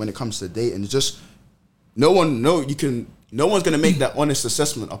anchors when it comes to dating. It's just no one's going to make that honest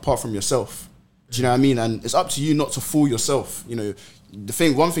assessment apart from yourself. Do you know what I mean? And it's up to you not to fool yourself. You know,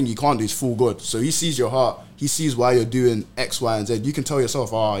 one thing you can't do is fool God. So he sees your heart. He sees why you're doing X, Y, and Z. You can tell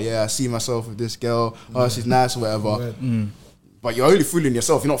yourself, oh yeah, I see myself with this girl. Oh, she's nice or whatever. But you're only fooling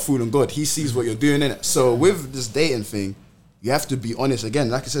yourself. You're not fooling God. He sees what you're doing in it. So with this dating thing, you have to be honest.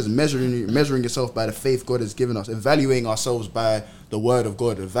 Again, like it says, measuring yourself by the faith God has given us, evaluating ourselves by the word of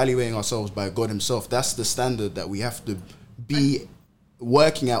God, evaluating ourselves by God himself. That's the standard that we have to be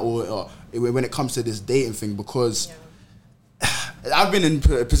working at or when it comes to this dating thing, because I've been in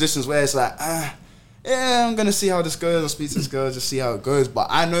positions where it's like, yeah, I'm going to see how this goes. I'll speak to this girl, just see how it goes. But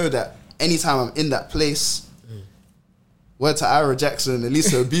I know that anytime I'm in that place, word to Ira Jackson, at least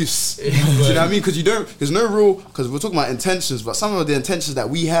the abuse. Do you know what I mean? Because there's no rule, because we're talking about intentions, but some of the intentions that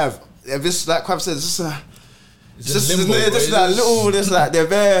we have, if it's like Crab said, they're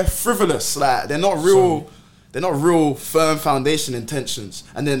very frivolous. Like they're not real firm foundation intentions.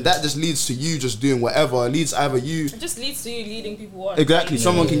 And then that just leads to you just doing whatever. It just leads to you leading people on. Exactly.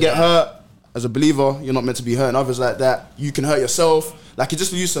 Someone can get hurt. As a believer, you're not meant to be hurting others like that. You can hurt yourself. Like, it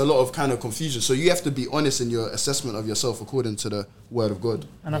just leads to a lot of kind of confusion. So you have to be honest in your assessment of yourself according to the word of God.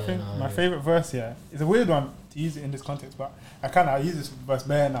 And I think my favourite verse here is a weird one to use it in this context, but I use this verse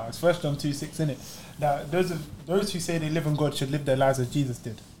bare now. It's 1 John 2:6 in it. That those who say they live in God should live their lives as Jesus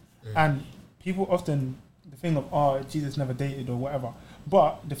did. And people often, the thing of, Jesus never dated or whatever.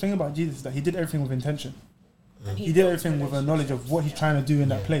 But the thing about Jesus is that he did everything with intention. He did everything with a knowledge of what he's trying to do in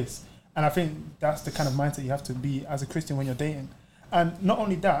that place. And I think that's the kind of mindset you have to be as a Christian when you're dating. And not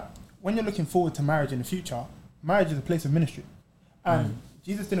only that, when you're looking forward to marriage in the future, marriage is a place of ministry. And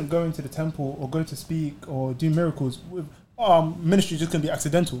Jesus didn't go into the temple or go to speak or do miracles with, ministry is just going to be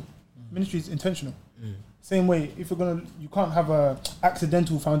accidental. Ministry is intentional. Same way, if you can't have a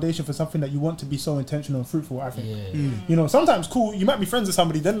accidental foundation for something that you want to be so intentional and fruitful, I think. You know, sometimes you might be friends with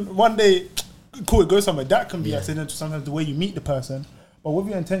somebody, then one day, it goes somewhere. That can be accidental, sometimes the way you meet the person. But with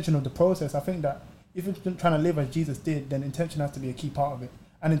your intention of the process, I think that if you're trying to live as Jesus did, then intention has to be a key part of it.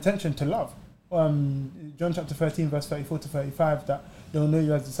 And intention to love. John chapter 13, verse 34 to 35, that they'll know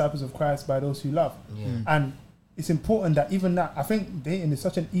you as disciples of Christ by those who love. And it's important that even that, I think dating is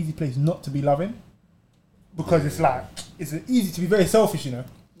such an easy place not to be loving. Because it's easy to be very selfish, you know.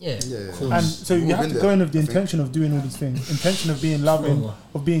 And so you have to go in with the intention of doing all these things. Intention of being loving,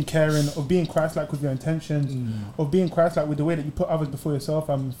 of being caring, of being Christ-like with your intentions, of being Christ-like with the way that you put others before yourself.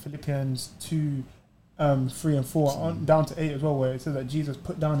 Philippians 2, 3 and 4, down to 8 as well, where it says that Jesus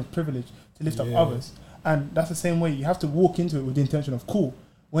put down his privilege to lift up others. And that's the same way. You have to walk into it with the intention of,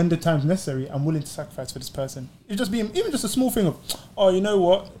 when the time's necessary, I'm willing to sacrifice for this person. It's just even just a small thing of, you know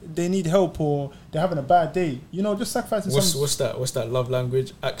what, they need help or they're having a bad day. You know, just sacrificing. What's that love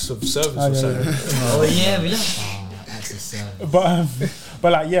language? Acts of service or something. Acts of service.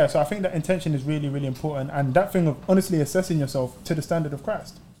 But so I think that intention is really, really important, and that thing of honestly assessing yourself to the standard of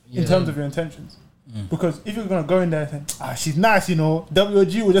Christ in terms of your intentions. Because if you're gonna go in there and think, she's nice, you know,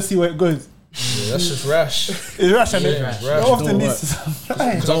 WG will just see where it goes. Yeah, that's just rash. It's rash, and it's rash. Often this.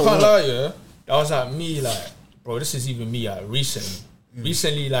 Because I can't lie, that was like me, bro. This is even me, recently.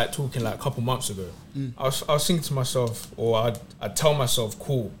 Recently, talking a couple months ago, I was thinking to myself, or I'd tell myself,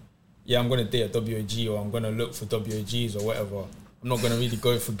 I'm gonna date a WAG, or I'm gonna look for WAGs or whatever. I'm not gonna really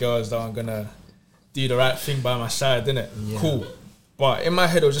go for girls that I'm gonna do the right thing by my side, innit? Yeah. Cool. But in my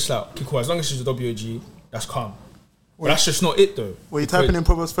head, I was just like, okay, cool. As long as she's a WAG, that's calm. But that's just not it, though. Were you typing in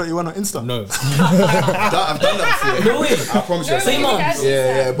Proverbs 31 on Insta? No. I've done that before. No way. I promise you. Same month.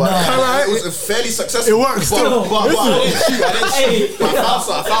 Yeah, but it was fairly successful. It works still. But I didn't shoot.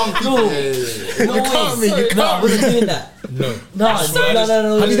 I found people. No, you can't me. I wasn't doing that. No.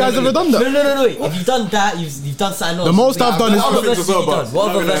 Have you guys ever done that? No. If you've done that, you've done something else. The most I've done is other verses you've done.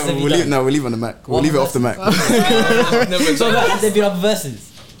 What other verses have you done? No, we'll leave on the Mac. We'll leave it off the Mac. So have there been other verses?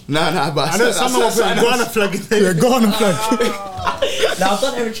 Nah, but I know someone will put a Ghana flag in there. Ghana flag. Now I've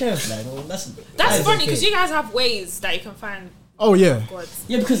done Eritrean flag. That's funny because you guys have ways that you can find. Oh yeah.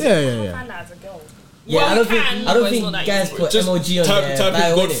 Yeah, because you can find that as a girl. Yeah, I don't think guys put MOG on there.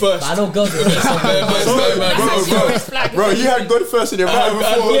 Type God first. But I know girls will put Bro, you had God first in your bio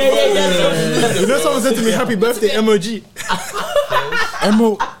before. Yeah. You know someone said to me, happy birthday, MOG.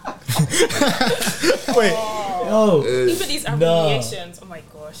 Wait. Even these abbreviations, oh my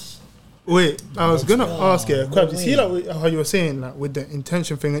gosh. Wait, I was gonna ask you, Krabs, you see how you were saying with the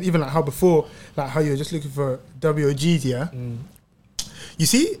intention thing, and even how before, how you were just looking for WOGs, yeah? You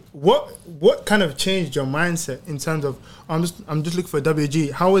see, what kind of changed your mindset in terms of I'm just looking for a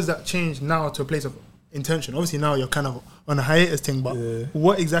WG? How has that changed now to a place of intention? Obviously now you're kind of on a hiatus thing, but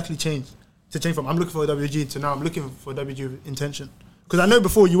what exactly changed to change from I'm looking for a WG to now I'm looking for a WG with intention? Because I know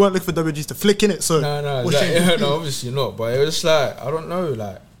before you weren't looking for WGs to flick in it. So No, what's changed? like, no, obviously not. But it was like, I don't know,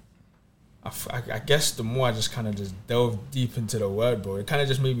 like, I guess the more I just kind of just delve deep into the word, bro, it kind of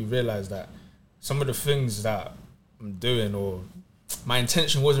just made me realize that some of the things that I'm doing or my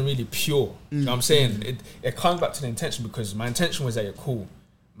intention wasn't really pure. You know what I'm saying? It comes back to the intention, because my intention was that you're cool.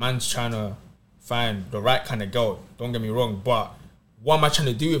 Man's trying to find the right kind of girl. Don't get me wrong, but what am I trying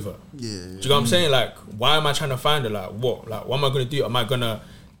to do with her? Do you know what I'm saying? Like, why am I trying to find her? Like, what? Like, what am I going to do? Am I going to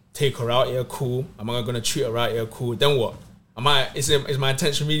take her out here? Cool. Am I going to treat her out here? Cool. Then what? Is my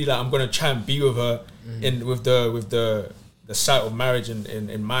intention really like I'm going to try and be with her with the sight of marriage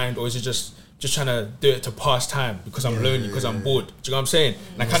in mind, or is it just trying to do it to pass time because I'm lonely, because I'm bored? Do you know what I'm saying?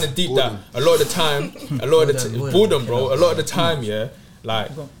 And I kind of deep that a lot of the time, boredom, bro. A lot of the time,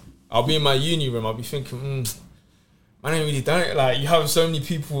 like I'll be in my uni room, I'll be thinking, man, I ain't really done it. Like, you have so many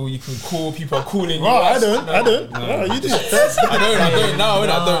people you can call. People are calling you. I don't. No, you do. I don't now,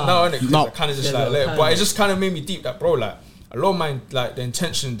 innit? No. I kind of just like let it. But it just kind of made me deep that, bro, like, a lot of my, like, the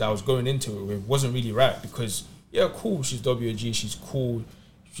intention that I was going into it with wasn't really right, because, yeah, cool, she's WG, she's cool,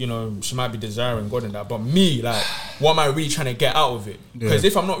 you know, she might be desiring God and that, but me, like, what am I really trying to get out of it? Because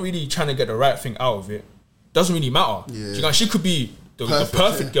if I'm not really trying to get the right thing out of it, doesn't really matter. Yeah. You know, she could be the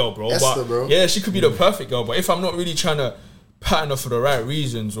perfect girl, bro. Esther, but bro. Yeah, she could be the perfect girl. But if I'm not really trying to pattern her for the right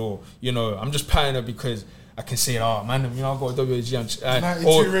reasons, or, you know, I'm just patterning her because I can say, oh man, you know, I got a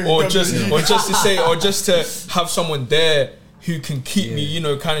WG, or just to have someone there who can keep me, you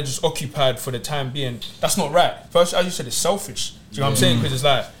know, kind of just occupied for the time being. That's not right. First, as you said, it's selfish. Do you know what I'm saying? Because it's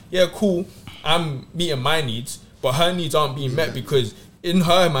like, yeah, cool, I'm meeting my needs, but her needs aren't being met, because in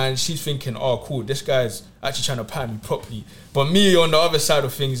her mind, she's thinking, oh, cool, this guy's actually trying to pattern me properly. But me, on the other side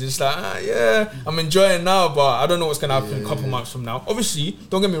of things, it's like, yeah, I'm enjoying now, but I don't know what's going to happen a couple months from now. Obviously,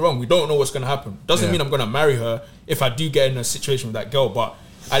 don't get me wrong, we don't know what's going to happen. Doesn't mean I'm going to marry her if I do get in a situation with that girl, but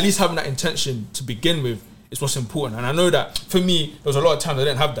at least having that intention to begin with is what's important. And I know that for me, there was a lot of times I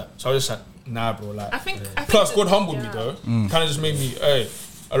didn't have that. So I was just like, nah, bro. Like, I think plus, God humbled me, though. Kind of just made me,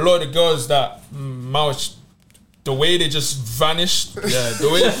 a lot of the girls that the way they just vanished,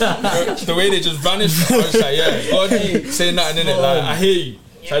 the way they just vanished, I was like, God saying nothing in it. Like, I hear you.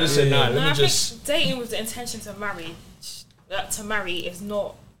 So I just said, nah, let me just. I think dating with the intention to marry is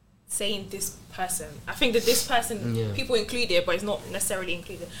not saying this person. I think that this person, people include it, but it's not necessarily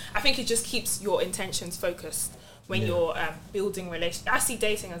included. I think it just keeps your intentions focused when you're building relationship. I see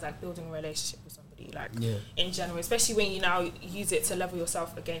dating as like building a relationship with somebody, like in general, especially when you now use it to level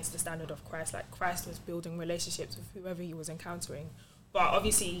yourself against the standard of Christ. Like, Christ was building relationships with whoever he was encountering. But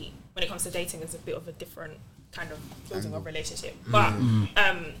obviously, when it comes to dating, it's a bit of a different kind of building a relationship. But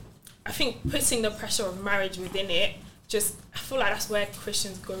I think putting the pressure of marriage within it, I feel like that's where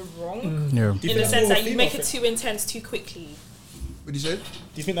Christians go wrong. In the sense that you make it too intense too quickly. What do you say? Do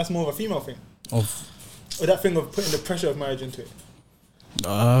you think that's more of a female thing? Or that thing of putting the pressure of marriage into it?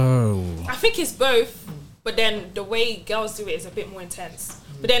 I think it's both, but then the way girls do it is a bit more intense.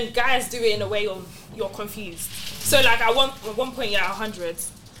 But then guys do it in a way of you're confused. So like at one point you're at 100,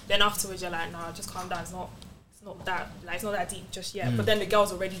 then afterwards you're like, nah, just calm down. It's not that deep just yet. But then the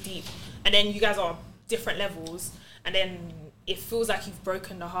girl's already deep, and then you guys are different levels. And then it feels like you've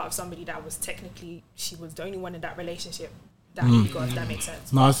broken the heart of somebody that was technically, she was the only one in that relationship that you got, if that makes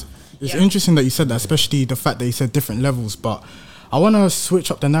sense. No, it's interesting that you said that, especially the fact that you said different levels. But I want to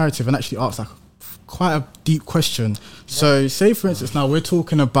switch up the narrative and actually ask like quite a deep question. So say, for instance, now we're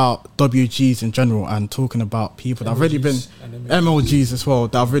talking about WGs in general and talking about people that have already been, MLGs as well,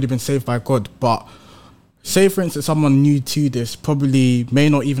 that have already been saved by God. But say, for instance, someone new to this probably may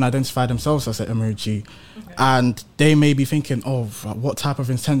not even identify themselves as an MLG. And they may be thinking, oh, what type of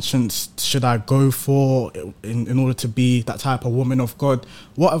intentions should I go for in order to be that type of woman of God?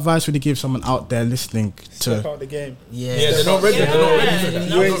 What advice would you give someone out there listening to? Step out the game. Yeah, they're not ready. They're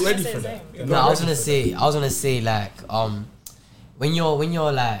not ready for that. No, I was gonna say, like, when you're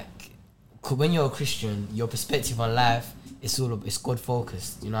a Christian, your perspective on life it's God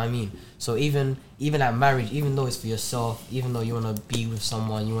focused. You know what I mean? So even at marriage, even though it's for yourself, even though you wanna be with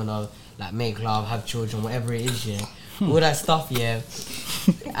someone, you wanna like make love, have children, whatever it is, all that stuff, at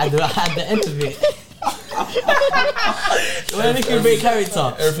the end of it, when you can break character,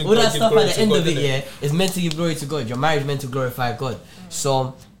 all that stuff at the end of it, is meant to give glory to God. Your marriage is meant to glorify God.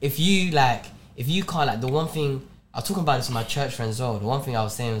 So if you can't, like, the one thing I was talking about this with my church friends as well. The one thing I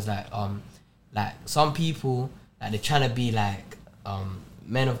was saying was like some people, like, they're trying to be like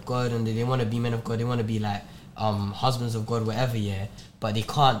men of God, and they want to be men of God. They want to be like husbands of God, whatever, but they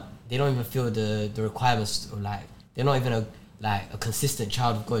can't. They don't even feel the requirements, or like they're not even a consistent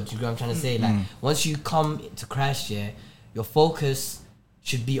child of God. Do you know what I'm trying to say? Like, once you come to Christ, your focus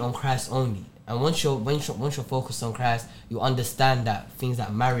should be on Christ only. And once you're focused on Christ, you understand that things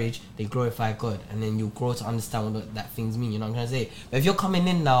like marriage, they glorify God, and then you grow to understand what that things mean. You know what I'm trying to say? But if you're coming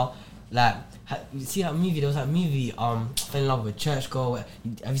in now, like, you see that movie? There was that movie, Fell in Love with a Church Girl. Have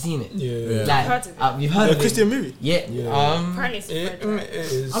you seen it? Yeah. Like, you've heard of it? Christian movie. Yeah. Apparently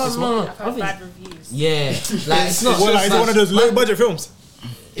it's I don't know. I've heard bad reviews. Yeah, like it's not. Well, like, it's one of those low budget films.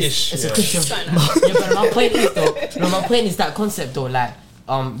 It's a Christian. Yeah, but my point is though. My point is that concept though. Like,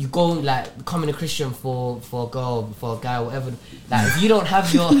 you go like becoming a Christian for a girl, for a guy, whatever. Like, if you don't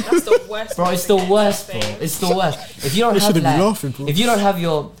have your, That's the worst. bro, it's the worst, bro. It's the worst. If you don't have like, if you don't have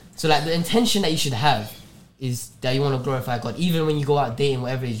your, so like the intention that you should have is that you want to glorify God. Even when you go out dating,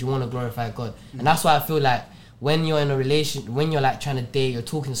 whatever it is, you want to glorify God. And that's why I feel like when you're in a relation, when you're like trying to date, you're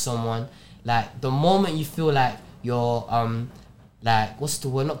talking to someone, like the moment you feel like you're like, what's the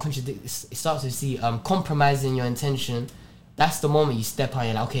word? Not contradict. It starts to see compromising your intention. That's the moment you step out and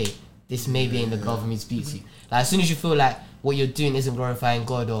you're like, okay, this maybe ain't the girl for me to speak to. Like, as soon as you feel like what you're doing isn't glorifying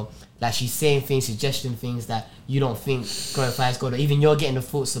God, or like she's saying things, suggesting things that you don't think glorifies God, or even you're getting the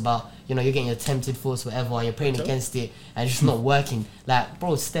thoughts about, you know, you're getting your tempted thoughts, whatever, and you're praying against it, and it's just not working. Like,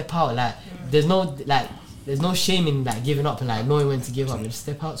 bro, step out. Like, there's no shame in like giving up and like knowing when to give up. Just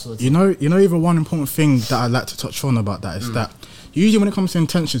step out. So you know, even one important thing that I'd like to touch on about that is that usually when it comes to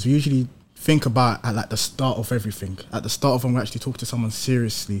intentions, we usually think about at like the start of everything, at the start of when we actually talk to someone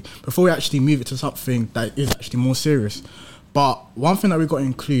seriously, before we actually move it to something that is actually more serious. But one thing that we've got to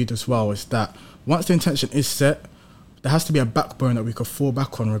include as well is that once the intention is set, there has to be a backbone that we could fall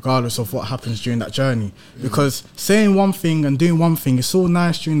back on regardless of what happens during that journey. Because saying one thing and doing one thing is so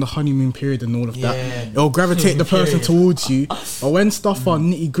nice during the honeymoon period and all of that. It'll gravitate the person towards you. But when stuff are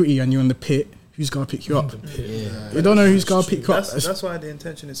nitty gritty and you're in the pit, who's going to pick you up? You don't know who's going to pick you up. That's why the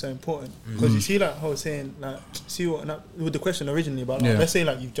intention is so important. Because you see, like how I was saying, like, see what, with the question originally about, like, let's say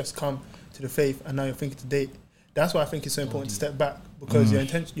like you've just come to the faith and now you're thinking to date. That's why I think it's so important to step back, because your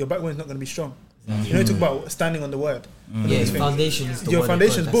intention, your backbone is not going to be strong. You know, you talk about standing on the word. Your foundation is the your word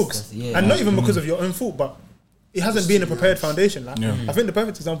foundation's of God. books, and not even because of your own fault, but it hasn't been a prepared foundation. Like, I think the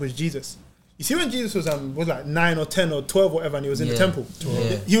perfect example is Jesus. You see, when Jesus was like 9 or 10 or 12 or whatever, and he was in the temple.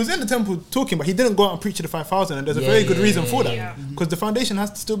 He was in the temple talking, but he didn't go out and preach to the 5,000. And there's a very good reason for that, because the foundation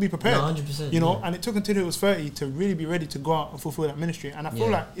has to still be prepared. 100%. You know, and it took until he was 30 to really be ready to go out and fulfill that ministry. And I feel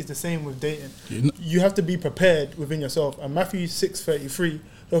like it's the same with dating. You have to be prepared within yourself. And Matthew 6:33,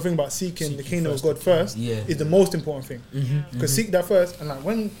 the whole thing about seeking the kingdom of God first is the most important thing. Because seek that first. And like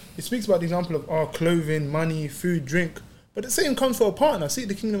when it speaks about the example of clothing, money, food, drink. But the same comes for a partner. Seek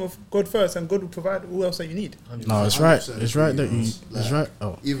the kingdom of God first, and God will provide all else that you need. No, it's right. It's right that you. It's right.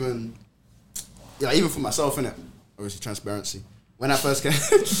 Oh, even for myself, innit? Obviously, transparency. When I first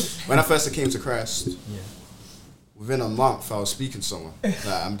came to Christ, within a month I was speaking to someone. Like,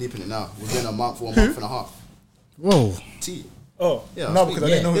 I'm deep in it now. Within a month or a month and a half. Whoa. T. Oh, yeah. No, because I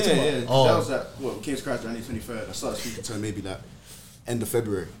didn't know who to talk about. That was that. Came to Christ on the 23rd. I started speaking to her maybe like end of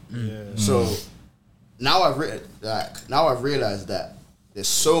February. So. Now I've realized that there's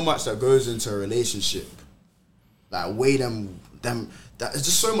so much that goes into a relationship, like that is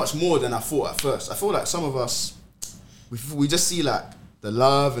just so much more than I thought at first. I feel like some of us, we just see like the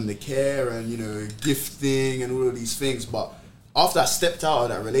love and the care and, you know, gifting and all of these things. But after I stepped out of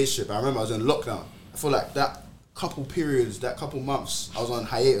that relationship, I remember I was in lockdown. I feel like that couple periods, that couple months, I was on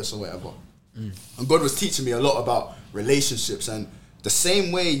hiatus or whatever. And God was teaching me a lot about relationships, and the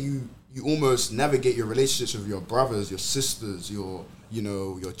same way you almost navigate your relationships with your brothers, your sisters, your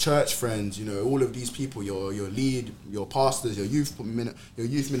church friends, you know, all of these people, your lead, your pastors, your youth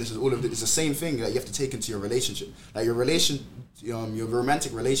ministers, all of it. It's the same thing that you have to take into your relationship. Like your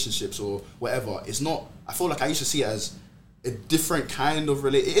romantic relationships or whatever. It's not. I feel like I used to see it as a different kind of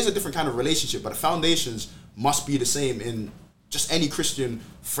it is a different kind of relationship, but the foundations must be the same in just any Christian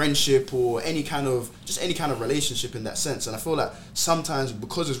friendship or any kind of relationship in that sense. And I feel like sometimes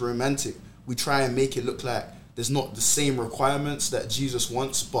because it's romantic, we try and make it look like there's not the same requirements that Jesus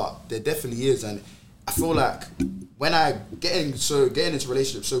wants, but there definitely is. And I feel like when I getting into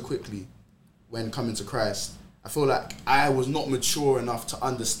relationships so quickly when coming to Christ, I feel like I was not mature enough to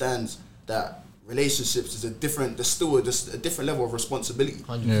understand that relationships is there's still just a different level of responsibility.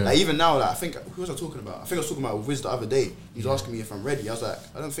 Like even now, like I think, who was I talking about? I think I was talking about with Wiz the other day. He was asking me if I'm ready. I was like,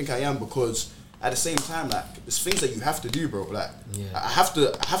 I don't think I am, because at the same time, like there's things that you have to do, bro. Like I have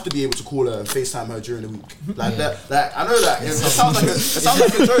to be able to call her and FaceTime her during the week. Like that. Like I know that it sounds like a joke. It sounds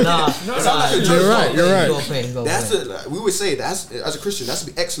like a joke. You're right. That's we would say that as a Christian, that's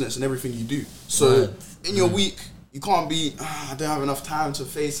to be excellence in everything you do. So in your week, you can't be, I don't have enough time to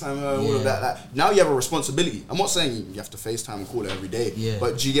FaceTime her, all of that. Like, now you have a responsibility. I'm not saying you have to FaceTime and call her every day,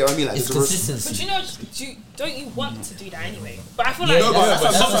 but do you get what I mean? Like, it's consistency. But don't you want to do that anyway? But I feel like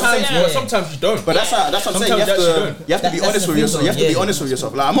sometimes you don't. But that's what I'm saying. You have to be honest with yourself. You have to be honest with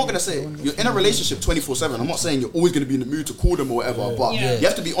yourself. Like, I'm not gonna say you're in a relationship 24/7. I'm not saying you're always gonna be in the mood to call them or whatever. But you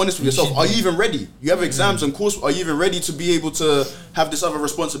have to be honest with yourself. Are you even ready? You have exams and course. Are you even ready to be able to have this other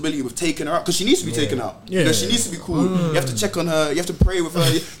responsibility with taking her out? Because she needs to be taken out. You know, she needs to be cool. You have to check on her. You have to pray with her.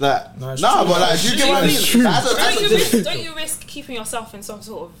 Like, but like, you get what I mean? Don't you risk keeping yourself in some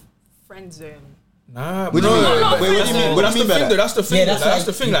sort of friend zone? Nah, what do you mean? But that's the thing, though. That's the thing. That's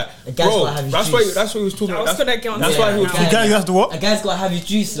the thing. Like, bro, that's why he was talking. That's why he was talking. A guy, you have to what? A guy's got to have his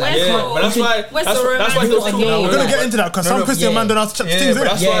juice. Like, but that's why he was talking. We're gonna get into that because some Christian man don't have to check things in.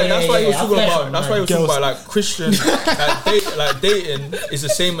 That's why he was talking about. That's why he was talking about like Christian, like dating is the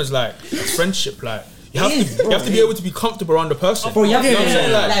same as like friendship. Like, you have to be able to be comfortable around the person. Bro, you have to.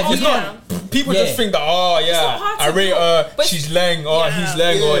 It's not. People just think that, I rate her, she's laying, he's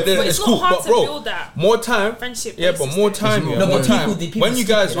laying, it's cool. But bro, more time, friendship. Yeah, but more time, more time. When you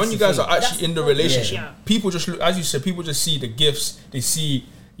guys are actually in the relationship, people just look, as you said, people just see the gifts. They see,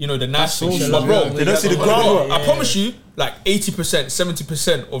 you know, the nice things. But bro, they don't see the groundwork. I promise you, like 80%,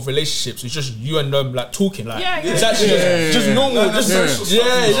 70% of relationships is just you and them like talking. Like it's actually just normal. It's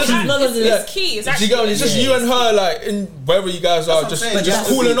key. It's actually it's just you and her like in wherever you guys are, just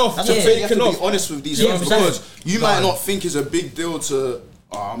cooling off, just faking off. Be honest with these things because you might not think it's a big deal to.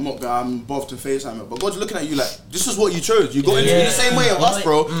 I'm involved to FaceTime, but God's looking at you like this is what you chose. You got into it the same way of us,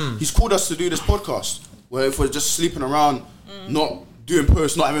 bro. He's called us to do this podcast. Where if we're just sleeping around, not doing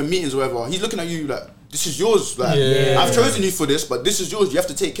posts, not having meetings or whatever, he's looking at you like, this is yours. Like, I've chosen you for this, but this is yours. You have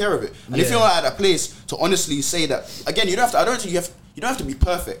to take care of it. And if you're not at a place to honestly say that, again, you don't have to. I don't think you don't have to be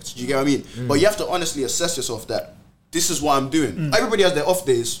perfect. Do you get what I mean? But you have to honestly assess yourself that this is what I'm doing. Everybody has their off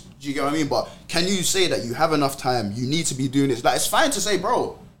days. Do you get what I mean? But can you say that you have enough time? You need to be doing this. Like, it's fine to say,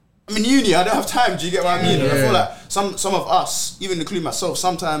 bro, I'm in uni. I don't have time. Do you get what I mean? And I feel like some of us, even including myself,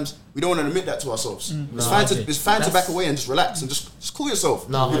 sometimes we don't want to admit that to ourselves. It's fine to back away and just relax and just cool yourself.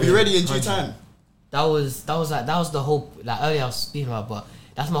 You'll be ready in due time. That was the whole, like, earlier I was speaking about, but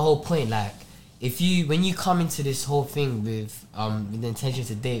that's my whole point. Like, when you come into this whole thing with the intention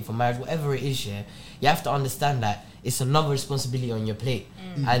to date for marriage, whatever it is, you have to understand that it's another responsibility on your plate.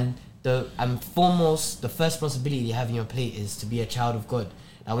 And the first responsibility you have on your plate is to be a child of God.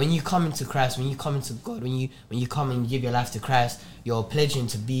 Now, when you come into Christ, when you come into God, when you come and give your life to Christ, you're pledging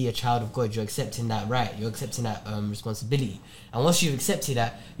to be a child of God. You're accepting that right. You're accepting that responsibility. And once you've accepted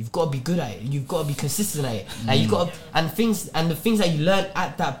that, you've got to be good at it. You've got to be consistent at it. Like, you've got to, and the things that you learn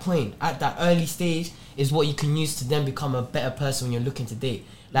at that point, at that early stage, is what you can use to then become a better person when you're looking to date.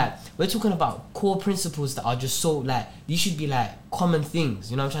 Like, we're talking about core principles that are just so, like, these should be like common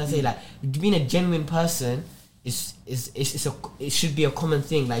things. You know what I'm trying to say? Like, being a genuine person it should be a common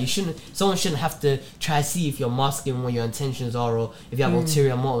thing. Like, someone shouldn't have to try to see if you're masking what your intentions are or if you have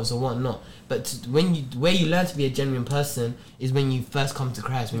ulterior motives or whatnot. But where you learn to be a genuine person is when you first come to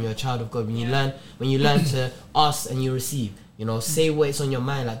Christ, when you're a child of God, when you learn to ask and you receive. You know, say what's on your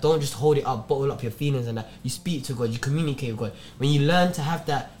mind. Like, don't just hold it up, bottle up your feelings, and that you speak to God, you communicate with God. When you learn to have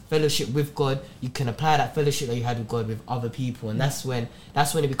that fellowship with God, you can apply that fellowship that you had with God with other people, and that's when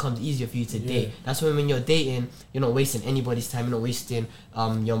it becomes easier for you to date. That's when you're dating, you're not wasting anybody's time. You're not wasting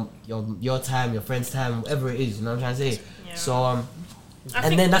your time, your friend's time, whatever it is. You know what I'm trying to say? Yeah. So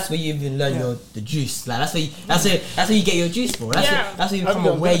and then that's where you even learn the juice. Like, that's where you get your juice, bro. That's where you become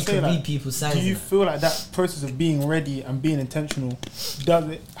aware you can read people's signs. Do you feel like that process of being ready and being intentional,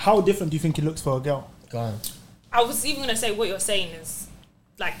 how different do you think it looks for a girl? Go on. I was even gonna say what you're saying is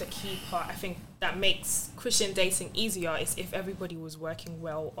like the key part. I think that makes Christian dating easier is if everybody was working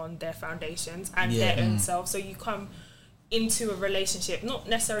well on their foundations and their own self. So you come into a relationship not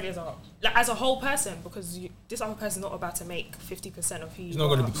necessarily as a whole person, because this other person is not about to make 50% of who you are. It's not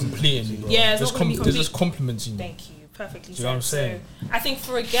going to be completing you, bro. Yeah, it's not going to be complete. There's just compliments you. Thank you. Perfectly said. You know what I'm saying? So I think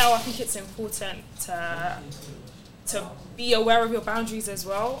for a girl, I think it's important to be aware of your boundaries as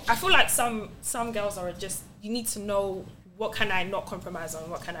well. I feel like some girls are just, you need to know, what can I not compromise on?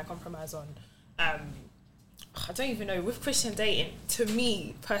 What can I compromise on? I don't even know. With Christian dating, to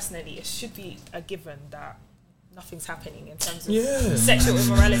me personally, it should be a given that nothing's happening in terms of sexual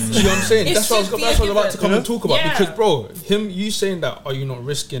immorality. You know what I'm saying? That's what I was about to come and talk about. Because, bro, you saying that, are you not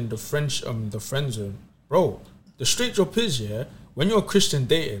risking the friend zone? Bro, the straight drop is, when you're Christian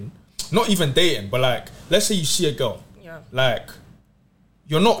dating, not even dating, but like, let's say you see a girl, like,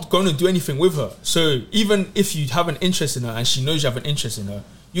 you're not going to do anything with her. So even if you have an interest in her and she knows you have an interest in her,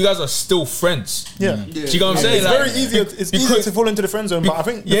 you guys are still friends. Yeah. Do you know what I'm saying? It's very easy. It's easy to fall into the friend zone, but I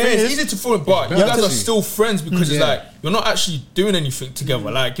think it's easy to fall in, but you guys are still friends because it's like you're not actually doing anything together.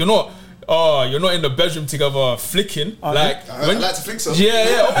 Like you're not in the bedroom together flicking. Like I like to think so.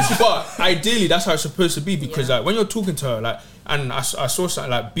 Yeah, obviously, but ideally that's how it's supposed to be because like when you're talking to her, like, and I saw something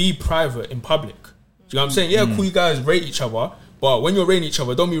like be private in public. Do you know what I'm saying? Yeah, cool. You guys rate each other. But when you're rating each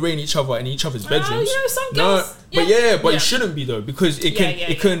other, don't be rating each other in each other's bedrooms. You know, some girls. But it shouldn't be though because it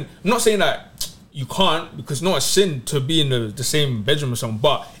can. I'm not saying that you can't because it's not a sin to be in the same bedroom or something,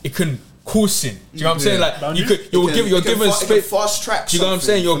 but it can cause sin. Do you know what I'm saying? Like you're giving space. Fast track. Do you know what I'm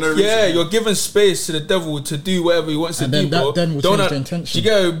saying? You're giving space to the devil to do whatever he wants to do. Then we'll change the intention.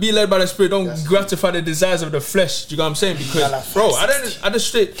 You be led by the Spirit. Don't gratify the desires of the flesh. Do you know what I'm saying? Because bro,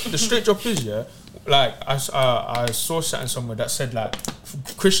 the straight drop is like I saw something somewhere that said like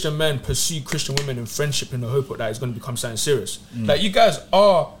Christian men pursue Christian women in friendship in the hope that it's going to become something serious. Like you guys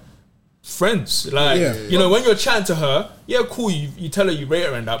are friends. Like you know when you're chatting to her, cool. You tell her you rate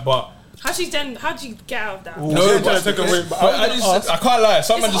her and that, but how do you get out of that? I can't lie.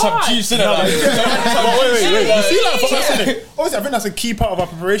 Someone just have juice in it. Wait. You see, like for us, innit? Obviously, I think that's a key part of our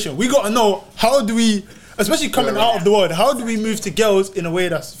preparation. We got to know how do we. Especially coming out of the world, how do we move to girls in a way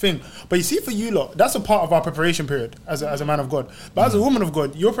that's thing? But you see, for you lot, that's a part of our preparation period as a man of God. But as a woman of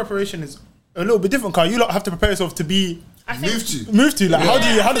God, your preparation is a little bit different. Cause you lot have to prepare yourself to be moved to. Like,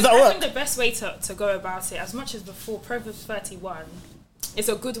 how does that work? I think the best way to go about it, as much as before Proverbs 31, is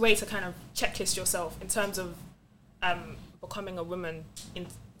a good way to kind of checklist yourself in terms of becoming a woman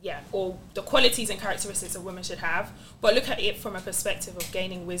or the qualities and characteristics a woman should have. But look at it from a perspective of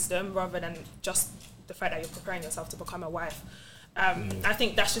gaining wisdom rather than just the fact that you're preparing yourself to become a wife. I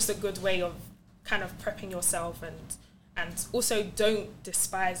think that's just a good way of kind of prepping yourself and also don't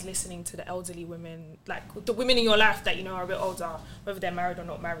despise listening to the elderly women, like the women in your life that you know are a bit older, whether they're married or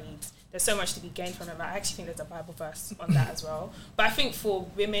not married. There's so much to be gained from them. I actually think there's a Bible verse on that as well. But I think for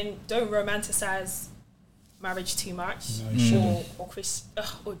women, don't romanticize marriage too much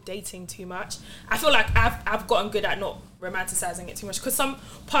or dating too much. I feel like I've gotten good at not romanticizing it too much because some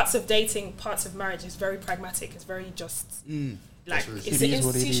parts of dating, parts of marriage is very pragmatic. It's very just like it's an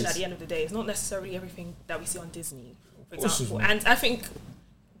institution at the end of the day. It's not necessarily everything that we see on Disney, for example. And I think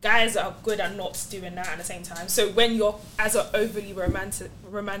guys are good at not doing that at the same time. So when you're as an overly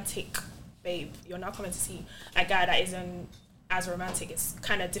romantic babe, you're now coming to see a guy that isn't as romantic. It's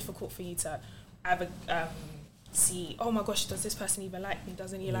kind of difficult for you to have see, oh my gosh, does this person even like me?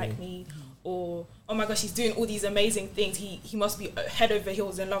 Doesn't he like me? Or, oh my gosh, he's doing all these amazing things. He must be head over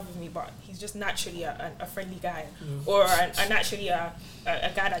heels in love with me, but he's just naturally a friendly guy. Or naturally a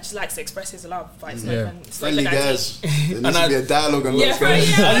guy that just likes to express his love. But it's not even friendly guys. There needs to be a dialogue on those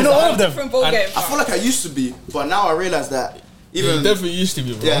guys. You know all of them. I feel like I used to be, but now I realise that you definitely used to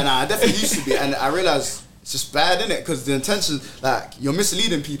be, bro. I definitely used to be. And I realise it's just bad, innit? Because the intention, like, you're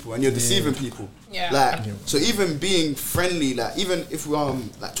misleading people and you're deceiving people. So even being friendly, like, even if we're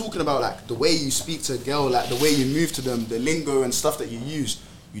like talking about like the way you speak to a girl, like the way you move to them, the lingo and stuff that you use,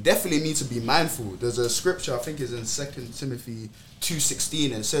 you definitely need to be mindful. There's a scripture, I think it's in 2 Timothy 2:16,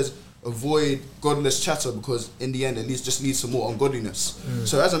 and it says, avoid godless chatter because in the end it just needs some more ungodliness.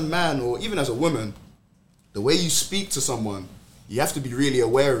 So as a man or even as a woman, the way you speak to someone, you have to be really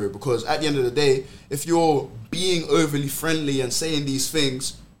aware of it, because at the end of the day, if you're being overly friendly and saying these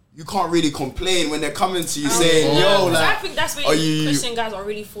things, you can't really complain when they're coming to you saying, yo, like, I think that's where Christian guys are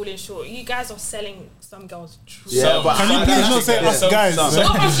really falling short. You guys are selling some girls truth. Yeah, but can you please not say us guys? But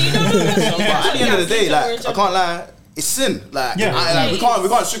at the end of the day, like, I can't lie, it's sin. Like, we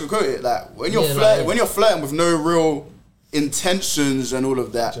can't sugarcoat it. Like, when you're flirting with no real intentions and all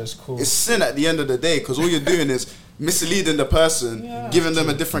of that, it's sin at the end of the day, because all you're doing is misleading the person, giving them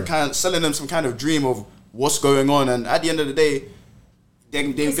a different kind, selling them some kind of dream of what's going on, and at the end of the day, they're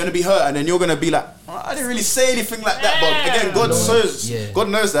going to be hurt, and then you're going to be like, I didn't really say anything like that. But again, God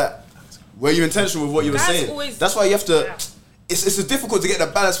knows that. Were you intentional with what you were saying? That's why you have to. It's difficult to get the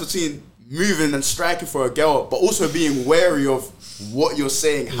balance between moving and striking for a girl, but also being wary of what you're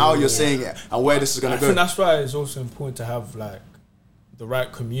saying, how you're saying it, and where this is going to go. I think that's why it's also important to have like the right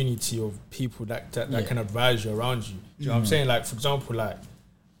community of people that can advise you around you. Do you know what I'm saying? Like, for example, like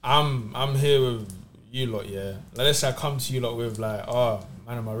I'm here with you lot, like, let's say I come to you lot with like, oh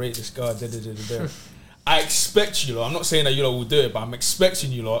man, I rate this girl, I expect you lot, I'm not saying that you lot will do it, but I'm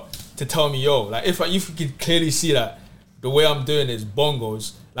expecting you lot to tell me, yo, like, if you can clearly see that the way I'm doing is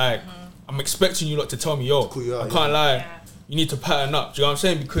bongos, like, I'm expecting you lot to tell me, yo, I can't lie, you need to pattern up. Do you know what I'm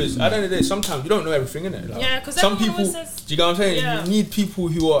saying? Because at the end of the day, sometimes you don't know everything, innit? Like, because some people, do you know what I'm saying? You need people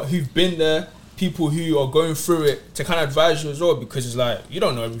who've been there, people who are going through it to kind of advise you as well, because it's like you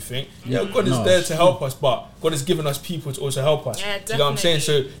don't know everything. Yeah, God is there to help us, but God has given us people to also help us. Yeah, you know what I'm saying?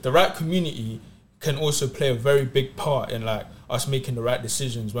 So the right community can also play a very big part in like us making the right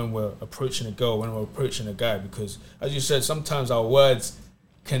decisions when we're approaching a girl, when we're approaching a guy, because as you said, sometimes our words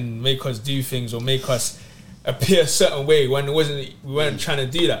can make us do things or make us appear a certain way when we weren't trying to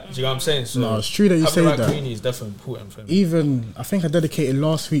do that. Do you know what I'm saying? So no, it's true that you say right that. community is definitely important for me. Even I think I dedicated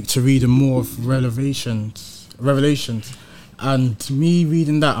last week to reading more of Revelations, and me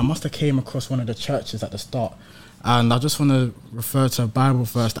reading that, I must have came across one of the churches at the start, and I just want to refer to a Bible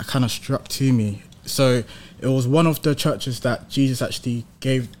verse that kind of struck to me. So it was one of the churches that Jesus actually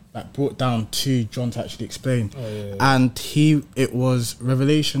brought down to John to actually explain, and it was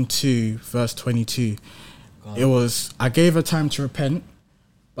Revelation 2 verse 22. It was, I gave her time to repent,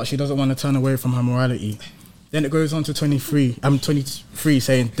 but she doesn't want to turn away from her morality. Then it goes on to 23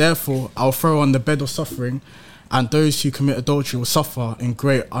 saying, therefore I'll throw on the bed of suffering, and those who commit adultery will suffer in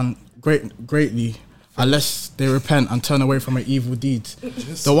greatly unless they repent and turn away from their evil deeds.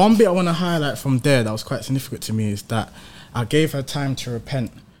 The one bit I want to highlight from there that was quite significant to me is that I gave her time to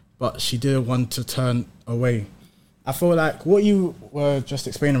repent, but she didn't want to turn away. I feel like what you were just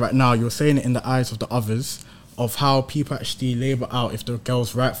explaining right now, you're saying it in the eyes of the others, of how people actually label out if the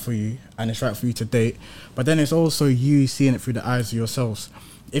girl's right for you and it's right for you to date, but then it's also you seeing it through the eyes of yourselves.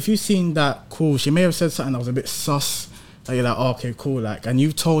 If you've seen that, cool, she may have said something that was a bit sus, that you're like, oh, okay, cool, like, and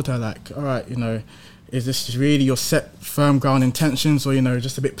you've told her like, all right, you know, is this really your set, firm ground intentions, or, you know,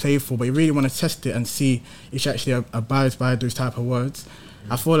 just a bit playful, but you really want to test it and see if she actually abides by those type of words.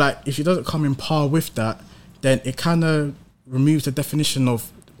 I feel like if she doesn't come in par with that, then it kind of removes the definition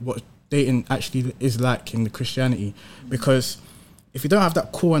of what dating actually is like in the Christianity. Because if you don't have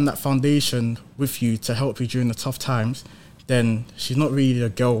that core and that foundation with you to help you during the tough times, then she's not really the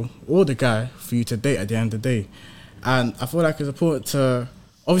girl or the guy for you to date at the end of the day. And I feel like it's important to,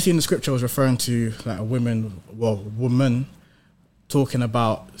 obviously in the scripture I was referring to like a woman talking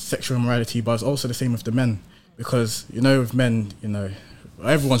about sexual immorality, but it's also the same with the men. Because, you know, with men, you know,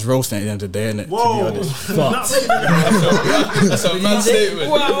 everyone's roasting at the end of the day, innit? Whoa. To be honest. That's a mad statement.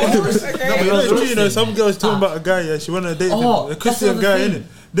 No, but you know, some girls talking about a guy, yeah, she wanted to date him, a Christian guy, innit?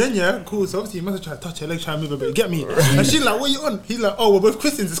 Then, yeah, cool, so obviously you must have tried to touch her leg, try to move a bit, you get me? And she's like, what are you on? He's like, oh, we're both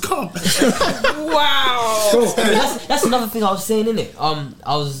Christians, it's calm. Wow. That's another thing I was saying, innit?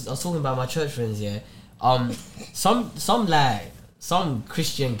 I was talking about my church friends, yeah. Some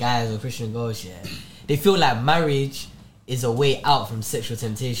Christian guys or Christian girls, yeah, they feel like marriage is a way out from sexual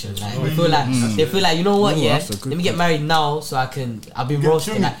temptation. Like they feel like you know what, let me get married now so I've been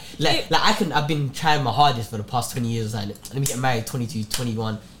roasting. I've been trying my hardest for the past 20 years. Like, let me get married 22,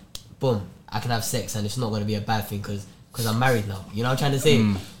 21, boom, I can have sex and it's not going to be a bad thing because I'm married now. You know what I'm trying to say?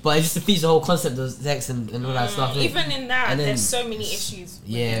 But it just defeats the whole concept of sex and all that stuff. Even in that, there's so many issues.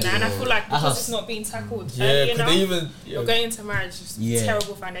 And I feel like because it's not being tackled, you're going into marriage, just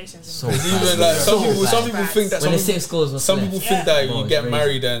terrible foundations. So even like some people think that some people think that you get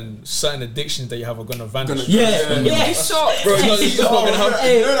married and certain addictions that you have are gonna vanish. Bro, it's just not gonna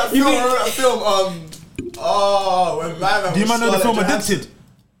happen. You know that film? When man do you know the film Addicted?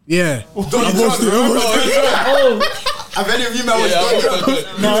 Yeah. Have any of you man watched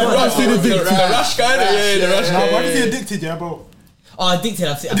Don't No, I've seen Addicted. The rash guy, the rash guy. Why is he Addicted, yeah, bro? Oh, Addicted,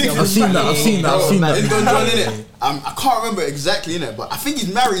 I've seen that. Innit? I can't remember exactly, innit, but I think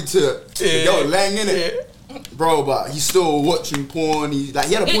he's married to the girl Lang, innit? Bro, but he's still watching porn. He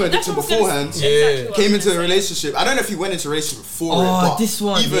had a porn addiction beforehand. Came into a relationship. I don't know if he went into a relationship before it. But this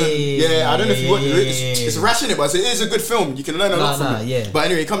one. I don't know if he went. It's a rash in it, but it is a good film. You can learn a lot from it. But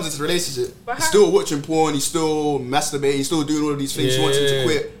anyway, he comes into the relationship. He's still watching porn. He's still masturbating. He's still doing all of these things. He wants him to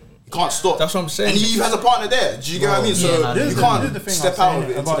quit. He can't stop. That's what I'm saying. And he has a partner there. Do you get what I mean? So you can't step out of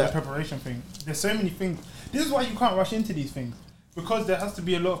it about the preparation thing. There's so many things. This is why you can't rush into these things. Because there has to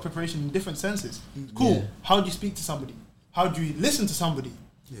be a lot of preparation in different senses. Cool. Yeah. How do you speak to somebody? How do you listen to somebody?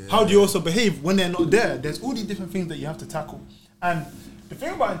 Yeah. How do you also behave when they're not there? There's all these different things that you have to tackle. And the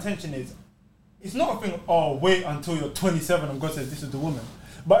thing about intention is, it's not a thing of, wait until you're 27 and God says this is the woman.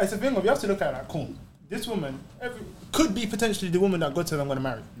 But it's a thing of, you have to look at it like, cool, this woman could be potentially the woman that God says I'm going to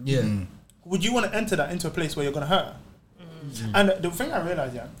marry. Yeah. Would you want to enter that into a place where you're going to hurt her? And the thing I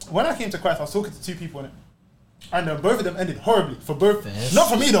realized, when I came to Christ, I was talking to two people in it. And both of them ended horribly for both. Not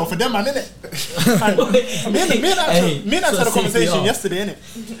for me though, for them, man, innit? Me and Ax had a conversation yesterday, innit?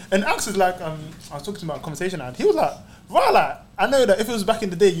 And Ax was like, I was talking about a conversation and he was like, right, like, I know that if it was back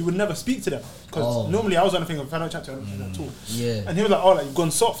in the day, you would never speak to them. Because normally I was on the thing of if I don't chat to them at all. Yeah. And he was like, oh, like, you've gone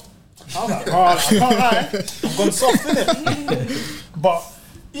soft. I was like, I can't lie, I've gone soft, innit? But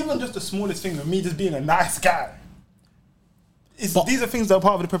even just the smallest thing of me just being a nice guy. These are things that are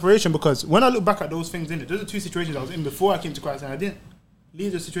part of the preparation, because when I look back at those things in it, those are two situations I was in before I came to Christ, and I didn't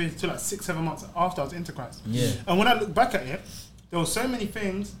leave the situation until like 6-7 months after I was into Christ. Yeah. And when I look back at it, there were so many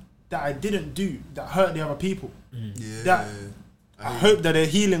things that I didn't do that hurt the other people. That I hope that they're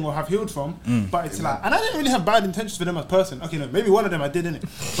healing or have healed from, but it's like, and I didn't really have bad intentions for them as a person. Okay, no, maybe one of them I did, innit?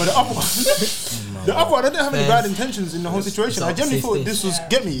 But the other one, I didn't have any bad intentions in the whole situation. I genuinely thought this was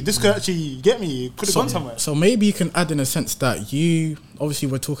this could actually get me, could have gone somewhere. So maybe you can add in a sense that you, obviously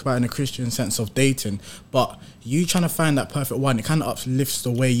we're talking about in a Christian sense of dating, but you trying to find that perfect one, it kind of uplifts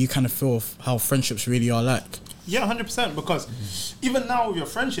the way you kind of feel how friendships really are like. Yeah, 100%, because even now with your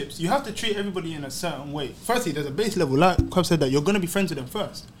friendships, you have to treat everybody in a certain way. Firstly, there's a base level, like Quab said, that you're going to be friends with them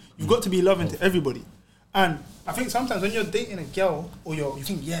first. You've got to be loving to everybody. And I think sometimes when you're dating a girl, or you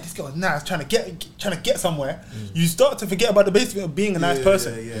think, yeah, this girl is nice, trying to get somewhere, you start to forget about the basic of being a nice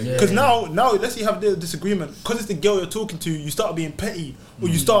person. Because now, let's say you have the disagreement, because it's the girl you're talking to, you start being petty, or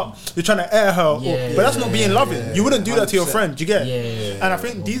you're trying to air her, but that's not being loving. You wouldn't do that to your friend, you get? And I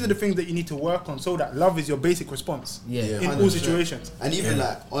think these are the things that you need to work on, so that love is your basic response in all situations. And even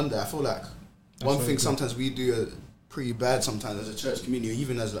like on that, I feel like one thing sometimes we do pretty bad sometimes as a church community, or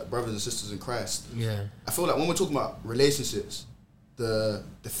even as like brothers and sisters in Christ. I feel like when we're talking about relationships, the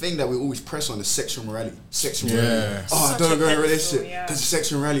thing that we always press on is sexual morality. Oh, don't go in a relationship because it's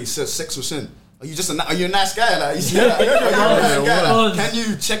sexual morality, sexual sin. Are you are you a nice guy? Like, you see, are you a nice guy? Like, can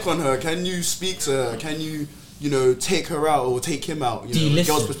you check on her? Can you speak to her? Can you take her out or take him out? Do you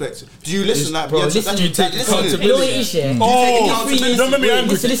listen? Girl's perspective. Do you listen? Like, bro, listen. Do you take accountability? Don't make me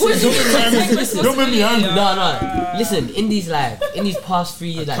angry. Don't make me angry. No. Listen, in these past 3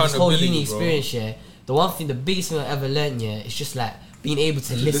 years, like this whole uni experience, the biggest thing I ever learned, is just like being able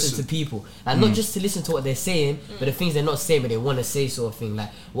to listen to people, and not just to listen to what they're saying, but the things they're not saying but they want to say, sort of thing.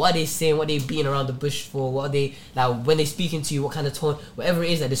 Like, what are they saying? What are they beating around the bush for? What are they like when they're speaking to you? What kind of tone? Whatever it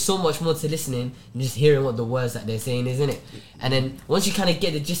is, like, there's so much more to listening than just hearing what the words that they're saying, isn't it? And then once you kind of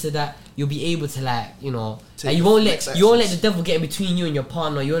get the gist of that, you'll be able to like you won't let the devil get in between you and your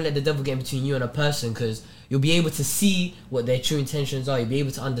partner. You won't let the devil get in between you and a person, because you'll be able to see what their true intentions are. You'll be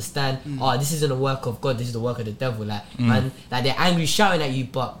able to understand, this isn't a work of God, this is the work of the devil. Like, man, like they're angry, shouting at you,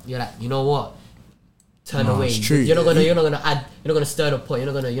 but you're like, you know what? Turn away. It's true. You're not gonna stir the pot. You're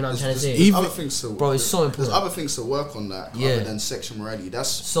not gonna, you know what I'm trying to say? Other things to, bro, it's so important. There's other things to work on that other than sexual morality. That's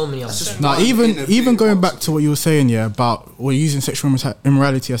so many other things. Now, even going back to what you were saying, about we're using sexual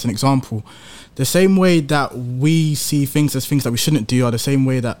immorality as an example. The same way that we see things as things that we shouldn't do are the same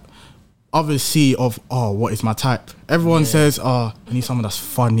way that others see of, what is my type? Everyone says, I need someone that's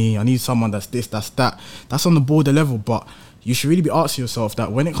funny, I need someone that's this, that's that. That's on the border level, but you should really be asking yourself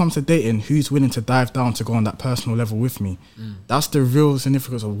that when it comes to dating, who's willing to dive down to go on that personal level with me? That's the real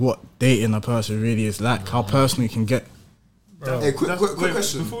significance of what dating a person really is like, how personal you can get. Hey, quick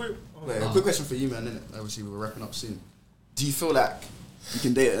question. A quick question for you, man, innit? Obviously, we're wrapping up soon. Do you feel like you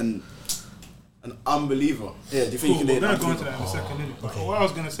can date an unbeliever? Yeah, do you think you can date an unbeliever? We're going to go into that in a second, innit? Okay. What I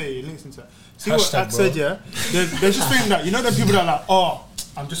was going to say, it links into that. See what Ad said, There's just things that, the people that are like,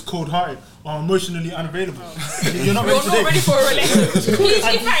 I'm just cold-hearted or emotionally unavailable. You're not ready for a relationship. In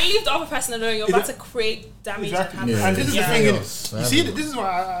fact, leave the other person alone. You're about to create damage and happen. And this is the thing, innit? You see, this is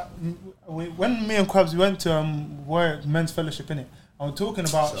why when me and Quabs went to work men's fellowship, innit? I was talking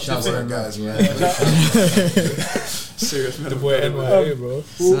about shout out guys, man. Serious man. The boy NYA, bro.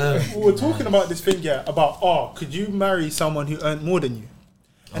 We were talking about this thing, about could you marry someone who earned more than you?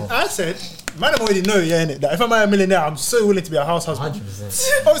 And I said, man, I already know, innit, that if I marry a millionaire, I'm so willing to be a house husband.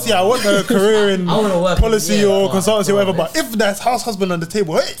 100%. Obviously, I want a career in policy or consultancy or whatever, but if there's house husband on the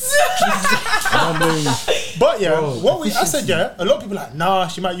table, hey. But I said, a lot of people are like, nah,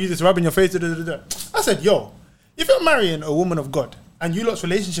 she might use this rub in your face. I said, if you're marrying a woman of God and you lot's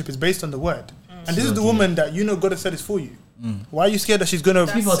relationship is based on the word, and this is the woman that God has said is for you, why are you scared that she's gonna?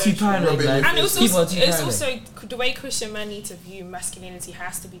 People are too paranoid, man. And it's also the way Christian men need to view masculinity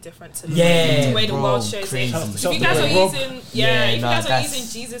has to be different to the way the world shows it. If you guys are using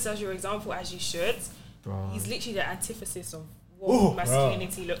Jesus as your example, as you should, he's literally the antithesis of what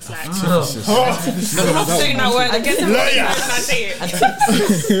masculinity looks like. I'm not saying that word. I guess I'm not say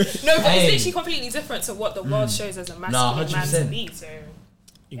it. No, but it's literally completely different to what the world shows as a masculine man to be. So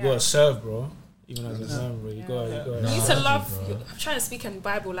you gotta serve, bro. Even as a man, bro, you gotta. You need to love. I'm trying to speak in the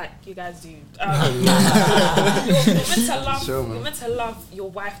Bible like you guys do. You're meant to love your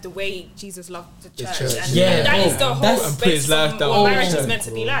wife the way Jesus loved the church. And that is the whole space of what marriage is meant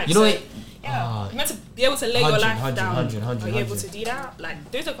to be like. You know what? Yeah, you're meant to be able to lay your life 100, down. 100, Are you able 100. to do that?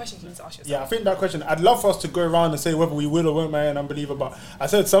 Like, those are questions you need to ask yourself. Yeah, I think that question, I'd love for us to go around and say whether we will or won't marry an unbeliever, but I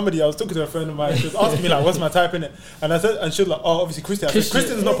said I was talking to a friend of mine, she was asking me like, what's my type in it? And I said, and she was like, oh, obviously Christian. I said,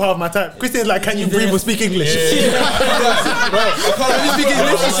 Christian's not part of my type. Christian's like, can you breathe or speak English? Bro, I can't really speak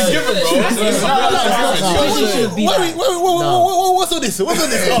English. It's a given, bro. What's all this? What's all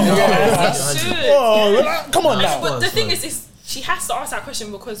this? Come on now. But the thing is she has to ask that question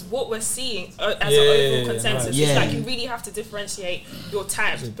because what we're seeing as an overall consensus is like you really have to differentiate your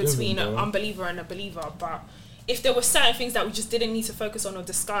type between an unbeliever and a believer. But if there were certain things that we just didn't need to focus on or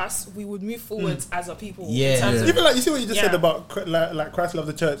discuss, we would move forwards as a people. Yeah. In terms of, Even like, you see what you just said about like Christ loved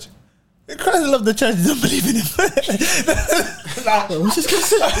the church. Christ loved the church, doesn't believe in him. What's this guy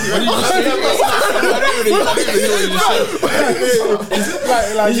saying?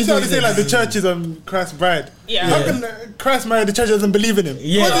 Like you see what they say, like the church is Christ's bride. Yeah. How can Christ marry the church that doesn't believe in him?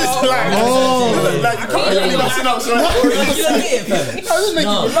 Yeah. What is like you can't really messing up. So I just make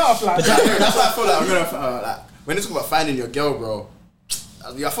you laugh. Like That's why I feel like I'm gonna like when they talk about finding your girl, bro. I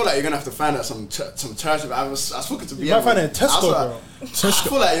feel like you're gonna have to find out some church. I was spoken to. You might find it in Tesco, bro. I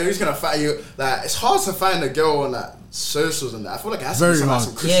feel like you're just gonna find you. Like it's hard to find a girl on like socials and that. I feel like it has to be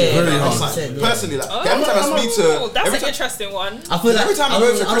some Christian. Very hard. Like, personally, like every time I speak to, that's an interesting one. I feel like every time I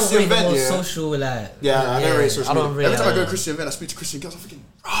go to a Christian event, I social like. Yeah, I don't rate social media. Really, every time I go to a Christian event, I speak to Christian girls. I'm thinking,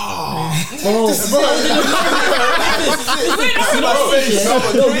 I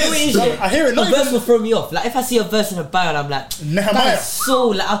hear it. A verse will throw me off. Like if I see a verse in the Bible, I'm like, Nehemiah. that's so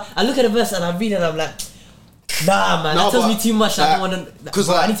like I look at the verse and I read it and I'm like, nah man, that tells me too much. I don't want to, because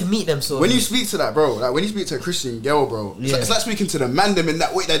I need to meet them. So when you speak to that, bro, like when you speak to a Christian girl, bro, it's like speaking to the man them in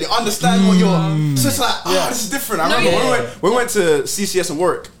that way that they understand what you're. So it's like, this is different. I remember when we went to CCS and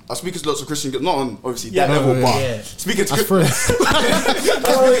work. I was speaking to lots of Christian girls, not on obviously that level, but speaking to Christian.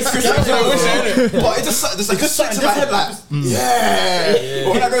 But it just like stuck to my head, like yeah.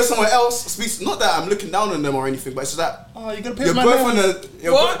 But when I go somewhere else, speaks not that I'm looking down on them or anything, but it's just that you're gonna pay your my boyfriend.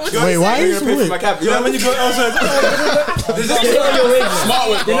 Wait, why you're is gonna pay for my cab? Yeah, when you go elsewhere. Smart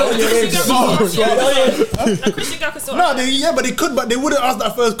work, bro. A Christian girl could sort No, but they could, but they wouldn't ask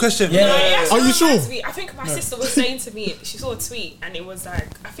that first question. Are you sure? I think my sister was saying to me, she saw a tweet and it was like,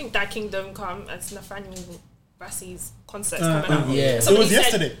 I think that Kingdom Come as Nathaniel Bassey's concert's coming out. Yeah. It was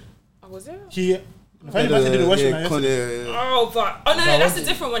yesterday. Oh, was it? Nathaniel Bassey did a worship night yesterday. Oh, no, that's a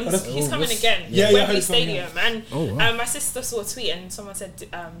different one. He's coming again. Wembley Stadium. And my sister saw a tweet and someone said,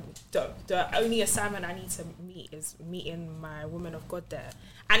 the only assignment I need to meet is meeting my woman of God there.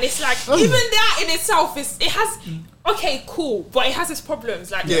 And it's like, even that in itself okay, cool, but it has its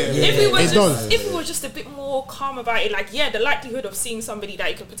problems. Like, if we were just a bit more calm about it, like, the likelihood of seeing somebody that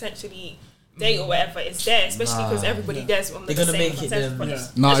you could potentially date or whatever is there, especially because everybody there's on the same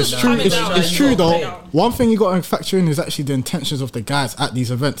consensus. No, it's true. It's true though. One thing you got to factor in is actually the intentions of the guys at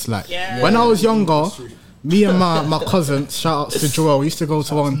these events. Like when I was younger, me and my cousins, shout outs to Joel, we used to go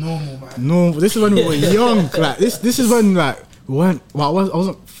to one. No, this is when we were young. Like this is when like we weren't. Well, I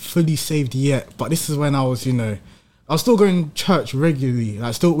wasn't fully saved yet, but this is when I was, I was still going to church regularly.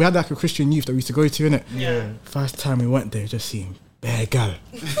 Like we had like a Christian youth that we used to go to, innit? Yeah. First time we went there, just seeing bare gal,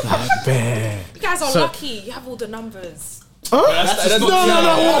 like bare. You guys are lucky. You have all the numbers. No. Women of God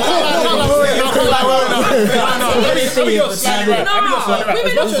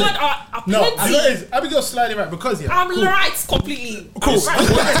are plenty. Abigail's slightly right because I'm right completely. Cool.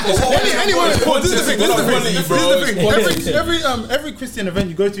 Anyway, this is the thing. Every Christian event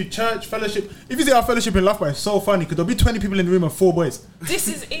you go to, church, fellowship. If you see our fellowship in Loughborough, it's so funny because there'll be 20 people in the room and 4 boys. This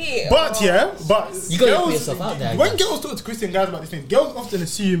is it. But you gotta put yourself out there. When girls talk to Christian guys about these things, girls often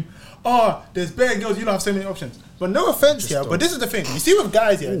assume, there's bare girls, you don't have so many options. But no offense here, but this is the thing. You see with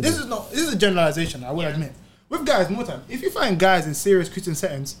guys here, this is a generalization, I will admit. With guys, more time, if you find guys in serious Christian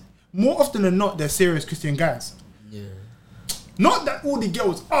settings, more often than not, they're serious Christian guys. Yeah. Not that all the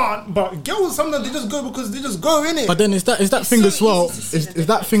girls aren't, but girls sometimes they just go because they just go in it. But then is that thing as well? Is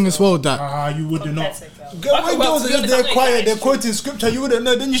that thing as well that you would not. When girls are just there quiet, they're quoting scripture, you wouldn't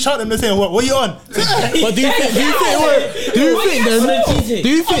know. Then you shout them, they're saying, "What are you on?" But do you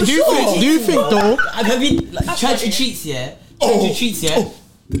think though? Have you church retreats? Church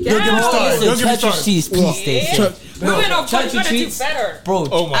retreats, please stay. Women are church retreats better, bro.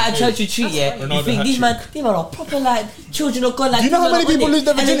 At a church retreat, you think these man are proper like children of God. Like, do you know how many people lose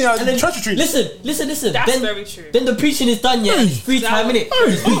their virginity at church retreat? Listen. That's very true. Then the preaching is done, it's free time, innit?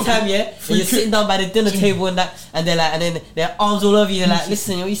 Free time, and you're sitting down by the dinner table and that, and they're like, and then their arms all over you. They're like,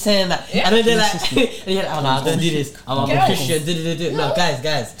 listen, what are you saying? That, and then they're like, and you're like, oh no, I don't do this. I'm a Christian. No,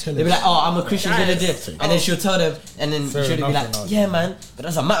 guys. They'll be like, oh, I'm a Christian. And then she'll tell them, and then she'll be like, yeah, man, but it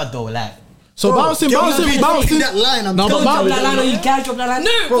doesn't matter though, like. So bouncing. That line, No, Don't but drop that line or you guys drop that line.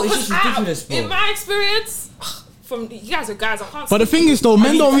 No, bro, it's because just ridiculous, bro. in my experience, from you guys are guys, I can't. But the thing is, though,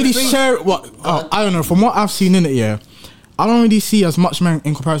 men don't really share what I don't know. From what I've seen in it, yeah, I don't really see as much men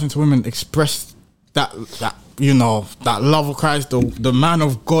in comparison to women express that you know that love of Christ, the man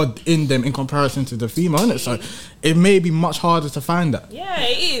of God in them in comparison to the female, innit? So it may be much harder to find that. Yeah,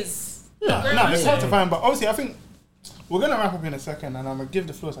 it is. No, it's hard to find, but obviously I think we're gonna wrap up in a second, and I'm gonna give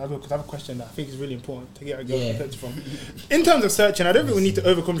the floor to Abigail because I have a question that I think is really important to get a girl's perspective from. In terms of searching, I don't think we need to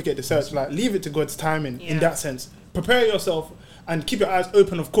overcomplicate the search. Like, leave it to God's timing in that sense. Prepare yourself and keep your eyes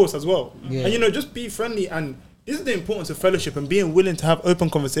open, of course, as well. Yeah. And just be friendly. And this is the importance of fellowship and being willing to have open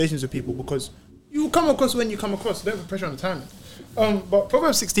conversations with people, because you come across when you come across. Don't put pressure on the timing. But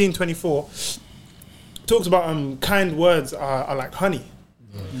Proverbs 16:24 talks about kind words are like honey.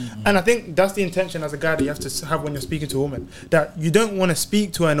 And I think that's the intention as a guy that you have to have when you're speaking to a woman, that you don't want to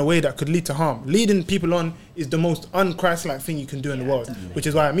speak to her in a way that could lead to harm. Leading people on is the most un-Christ-like thing you can do in the world, which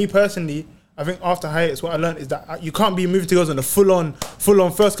is why me personally, I think after hiatus, what I learned is that you can't be moving to girls on the full-on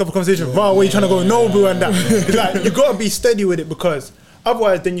first couple conversations. Wow, where you trying to go, no, boo, and that. It's like, you got to be steady with it, because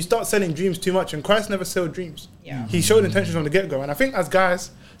otherwise then you start selling dreams too much, and Christ never sold dreams. Yeah. He showed intentions from the get-go. And I think as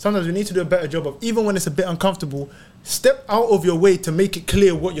guys, sometimes we need to do a better job of, even when it's a bit uncomfortable, step out of your way to make it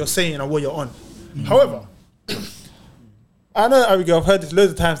clear what you're saying and what you're on. However, I know, Abigail, I've heard this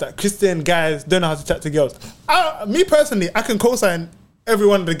loads of times that Christian guys don't know how to chat to girls. Me personally, I can co-sign every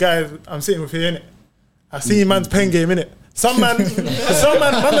one of the guys I'm sitting with here, innit? I've seen man's pen game, innit? Some man,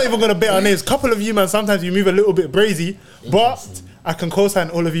 I'm not even going to bet our names. Couple of you, man, sometimes you move a little bit brazy, but I can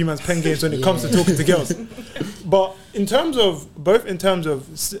co-sign all of you man's pen games when it comes to talking to girls. But in terms of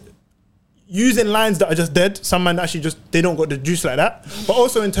using lines that are just dead, some men actually they don't got the juice like that. But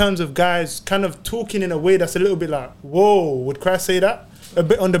also in terms of guys kind of talking in a way that's a little bit like, whoa, would Christ say that? A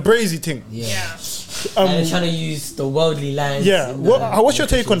bit on the brazy thing. Yeah. And they're trying to use the worldly lines. Yeah. What's your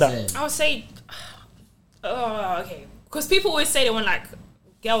take on that? I would say, okay, because people always say they want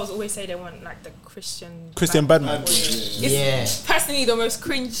girls always say they want the Christian Badman. It's personally the most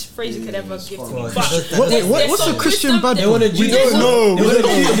cringe phrase you could ever give to me. But what's a Christian Badman? They want to We don't know. They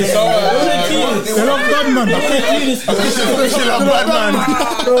love Badman. There's a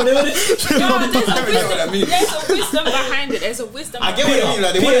wisdom behind it. There's a wisdom. I get what you mean.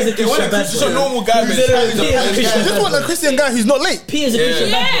 Like, they want a Christian normal guy. They just want a Christian guy who's not late. P is a Christian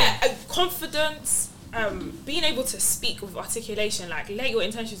Badman. Yeah, confidence. Being able to speak with articulation, let your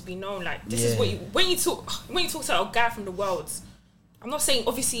intentions be known. This is what you when you talk to a guy from the world. I'm not saying,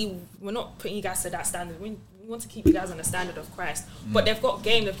 obviously we're not putting you guys to that standard. We want to keep you guys on the standard of Christ, but they've got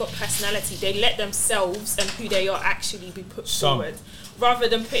game, they've got personality. They let themselves and who they are actually be put forward, rather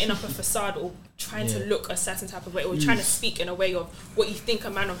than putting up a facade or trying to look a certain type of way, or trying to speak in a way of what you think a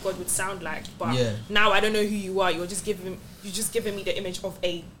man of God would sound like. But now I don't know who you are. You're just giving me the image of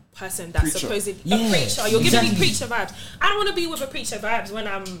a person that's supposedly a preacher. You're giving me preacher vibes. I don't want to be with a preacher vibes when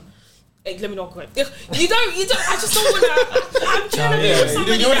I'm. Let me not go. You don't. I just don't want to. I'm trying to be with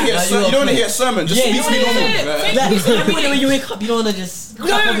somebody. You don't want to hear a sermon. Just speak to me normal. When you wake up, you don't want to just. No,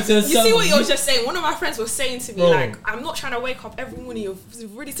 you see what you're just saying. One of my friends was saying to me, I'm not trying to wake up every morning.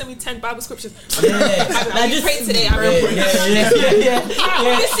 You've already sent me 10 Bible scriptures. I just prayed today. I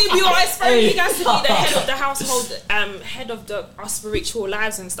honestly, we are aspiring you guys to be the head of the household, head of our spiritual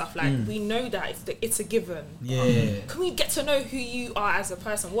lives and stuff. We know that it's a given. Can we get to know who you are as a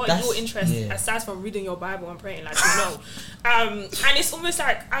person? What are your interests aside from reading your Bible and praying? And it's almost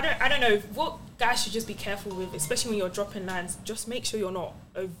like I don't know what guys should just be careful with, especially when you're dropping lines. Just make sure you're not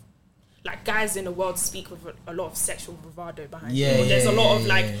guys in the world speak with a lot of sexual bravado behind you. There's a lot of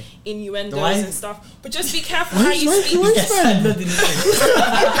innuendos and stuff, but just be careful how you speak. I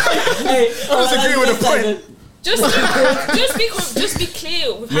disagree with the point. Just be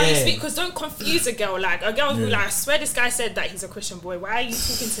clear with how you speak, because don't confuse a girl. A girl will be like, I swear this guy said that he's a Christian boy. Why are you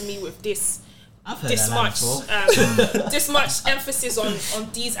talking to me with this much emphasis on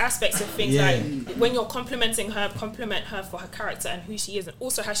these aspects of things? When you're complimenting her, compliment her for her character and who she is, and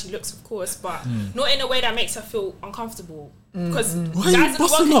also how she looks, of course, but not in a way that makes her feel uncomfortable. Because guys in the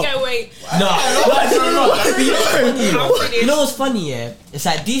world can get away. You know what's funny? It's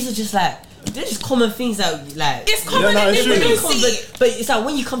these are just they're just common things that it's common, but it's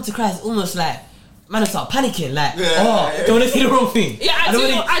when you come to Christ, it's almost man, I start panicking. Don't want to say the wrong thing. I don't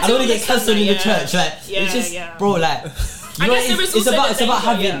want to get cancelled in the church. It's just, bro. It's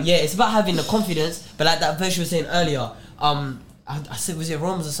about having the confidence. But that verse you were saying earlier, I said, was it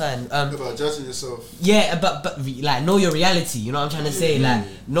Romans or something? About judging yourself. Yeah, but like know your reality. You know what I'm trying to say? Like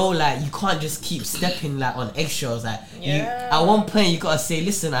like you can't just keep stepping like on eggshells. Like at one point you gotta say,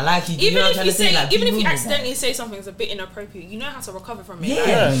 listen, I like you. Even if you say, like, even if you accidentally say something that's a bit inappropriate, you know how to recover from it.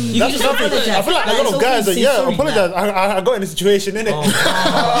 Yeah, you that's just something. apologize. I feel like a lot of guys are apologize. I got in a situation, innit?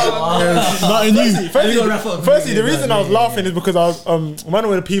 Not in you. Firstly, the reason I was laughing is because I was man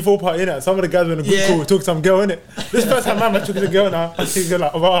with a P4 party, innit? Some of the guys were in a group call, we took some girl, innit? This first time man took a girl now, he's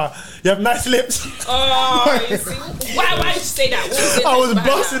like, wow, you have nice lips. Oh, you see? Why did you say that? I was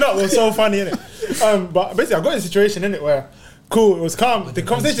busting up. It was so funny, innit? But basically, I got in a situation, innit, where cool, it was calm. The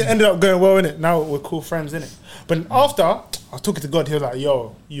conversation ended up going well, innit? Now we're cool friends, innit? But after, I was talking to God. He was like,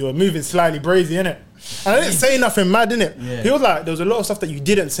 yo, you were moving slightly brazy, innit? And I didn't say nothing mad, innit? Yeah. He was like, there was a lot of stuff that you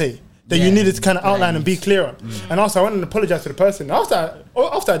didn't say that you needed to kind of outline and be clear on. And also, I went and apologized to the person. After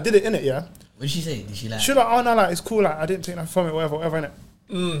I did it, innit, yeah? What did she say? Did she like? She was like, oh no, like, it's cool, like, I didn't take nothing from it, whatever, innit?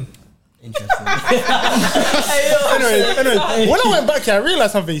 Interesting. Anyway, when I went back here, I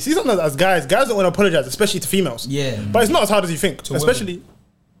realized something. You see, sometimes as guys don't want to apologize, especially to females. Yeah. But it's not as hard as you think. Especially,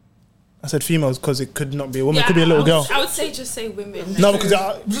 I said females because it could not be a woman. It could be a little girl. I would say just say women. No, because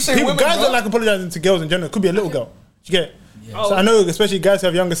women, guys bro. don't like apologizing to girls in general. It could be a little girl. You get it? Yeah. So I know, especially guys who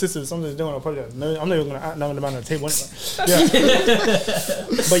have younger sisters, sometimes they don't want to apologize. No, I'm not even going to act now on the man on the table. Yeah.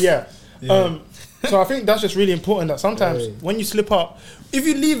 But yeah. So I think that's just really important that sometimes when you slip up, if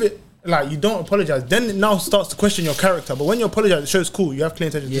you leave it like you don't apologize, then it now starts to question your character. But when you apologize, it shows cool. You have clear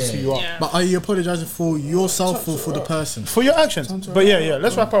intentions. This is who you are. Yeah. But are you apologizing for yourself or for the person? For your actions. But yeah.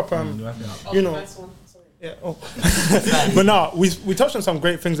 Let's wrap up. You know. Yeah. Oh. But now we touched on some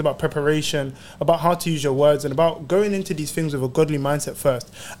great things about preparation, about how to use your words, and about going into these things with a godly mindset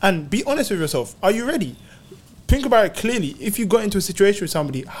first. And be honest with yourself. Are you ready? Think about it clearly. If you got into a situation with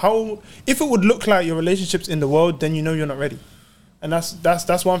somebody, if it would look like your relationships in the world, then you know you're not ready. And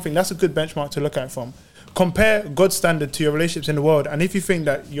that's one thing. That's a good benchmark to look at from. Compare God's standard to your relationships in the world, and if you think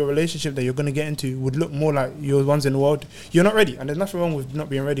that your relationship that you're going to get into would look more like your ones in the world, you're not ready. And there's nothing wrong with not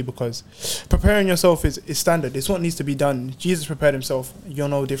being ready, because preparing yourself is standard. It's what needs to be done. Jesus prepared himself. You're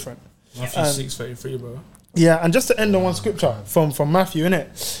no different. Matthew 6:33, bro. Yeah, and just to end on one scripture from Matthew,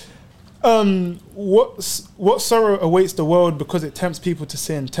 innit? What sorrow awaits the world because it tempts people to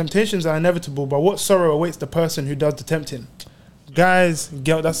sin? Temptations are inevitable, but what sorrow awaits the person who does the tempting? Guys,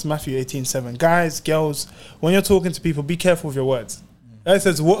 girls, that's Matthew 18:7. Guys, girls, when you're talking to people, be careful with your words. It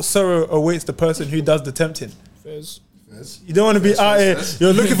says, what sorrow awaits the person who does the tempting? You don't want to be out here,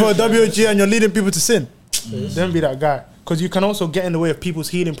 you're looking for a WG and you're leading people to sin. Don't be that guy. Because you can also get in the way of people's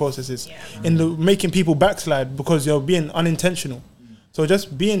healing processes, making people backslide because you're being unintentional. So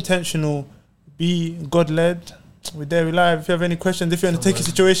just be intentional, be God-led. We're there, we live. If you have any questions, if you're in a tricky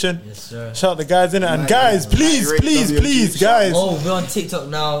situation, shout the guys in it. And guys, please, guys. Oh, we're on TikTok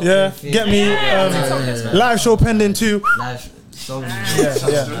now. Yeah, get me live show pending too. But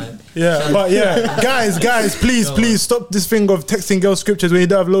guys, please stop this thing of texting girls scriptures when you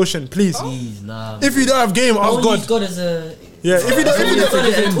don't have lotion, please. If you don't have game, ask God. God as a if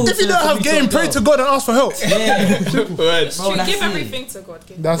you don't have game, pray to God and ask for help. Give everything to God.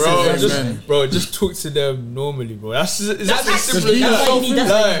 That's it, bro. Just talk to them normally, bro. That's as simple as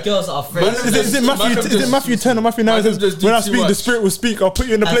that's why girls are afraid. Is it Matthew 10 or Matthew 9? It says, when I speak, the Spirit will speak. I'll put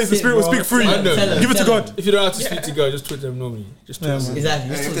you in the place. The Spirit will speak through you. Give it to God. If you don't have to speak to God, just talk to them normally. Just talk to them.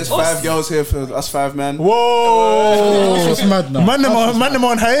 Exactly. If there's 5 girls here for us 5 men. Whoa! It's mad now. Man them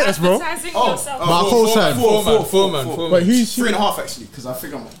on hiatus, bro. Advertising yourself. But full time. 4 man. Wait, who's 3.5 actually, because I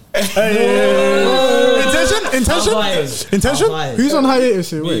think I'm. Intention? Who's on hiatus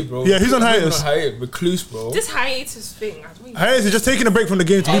here? Wait, bro. Yeah, who's on hiatus? Recluse, bro. This hiatus thing. Hiatus is just taking a break from the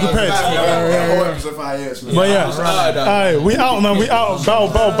game to be prepared. But yeah, alright, we out, man. We out. Bow.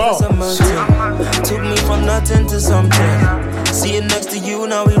 Took me from nothing to something. See it next to you,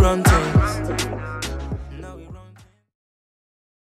 now we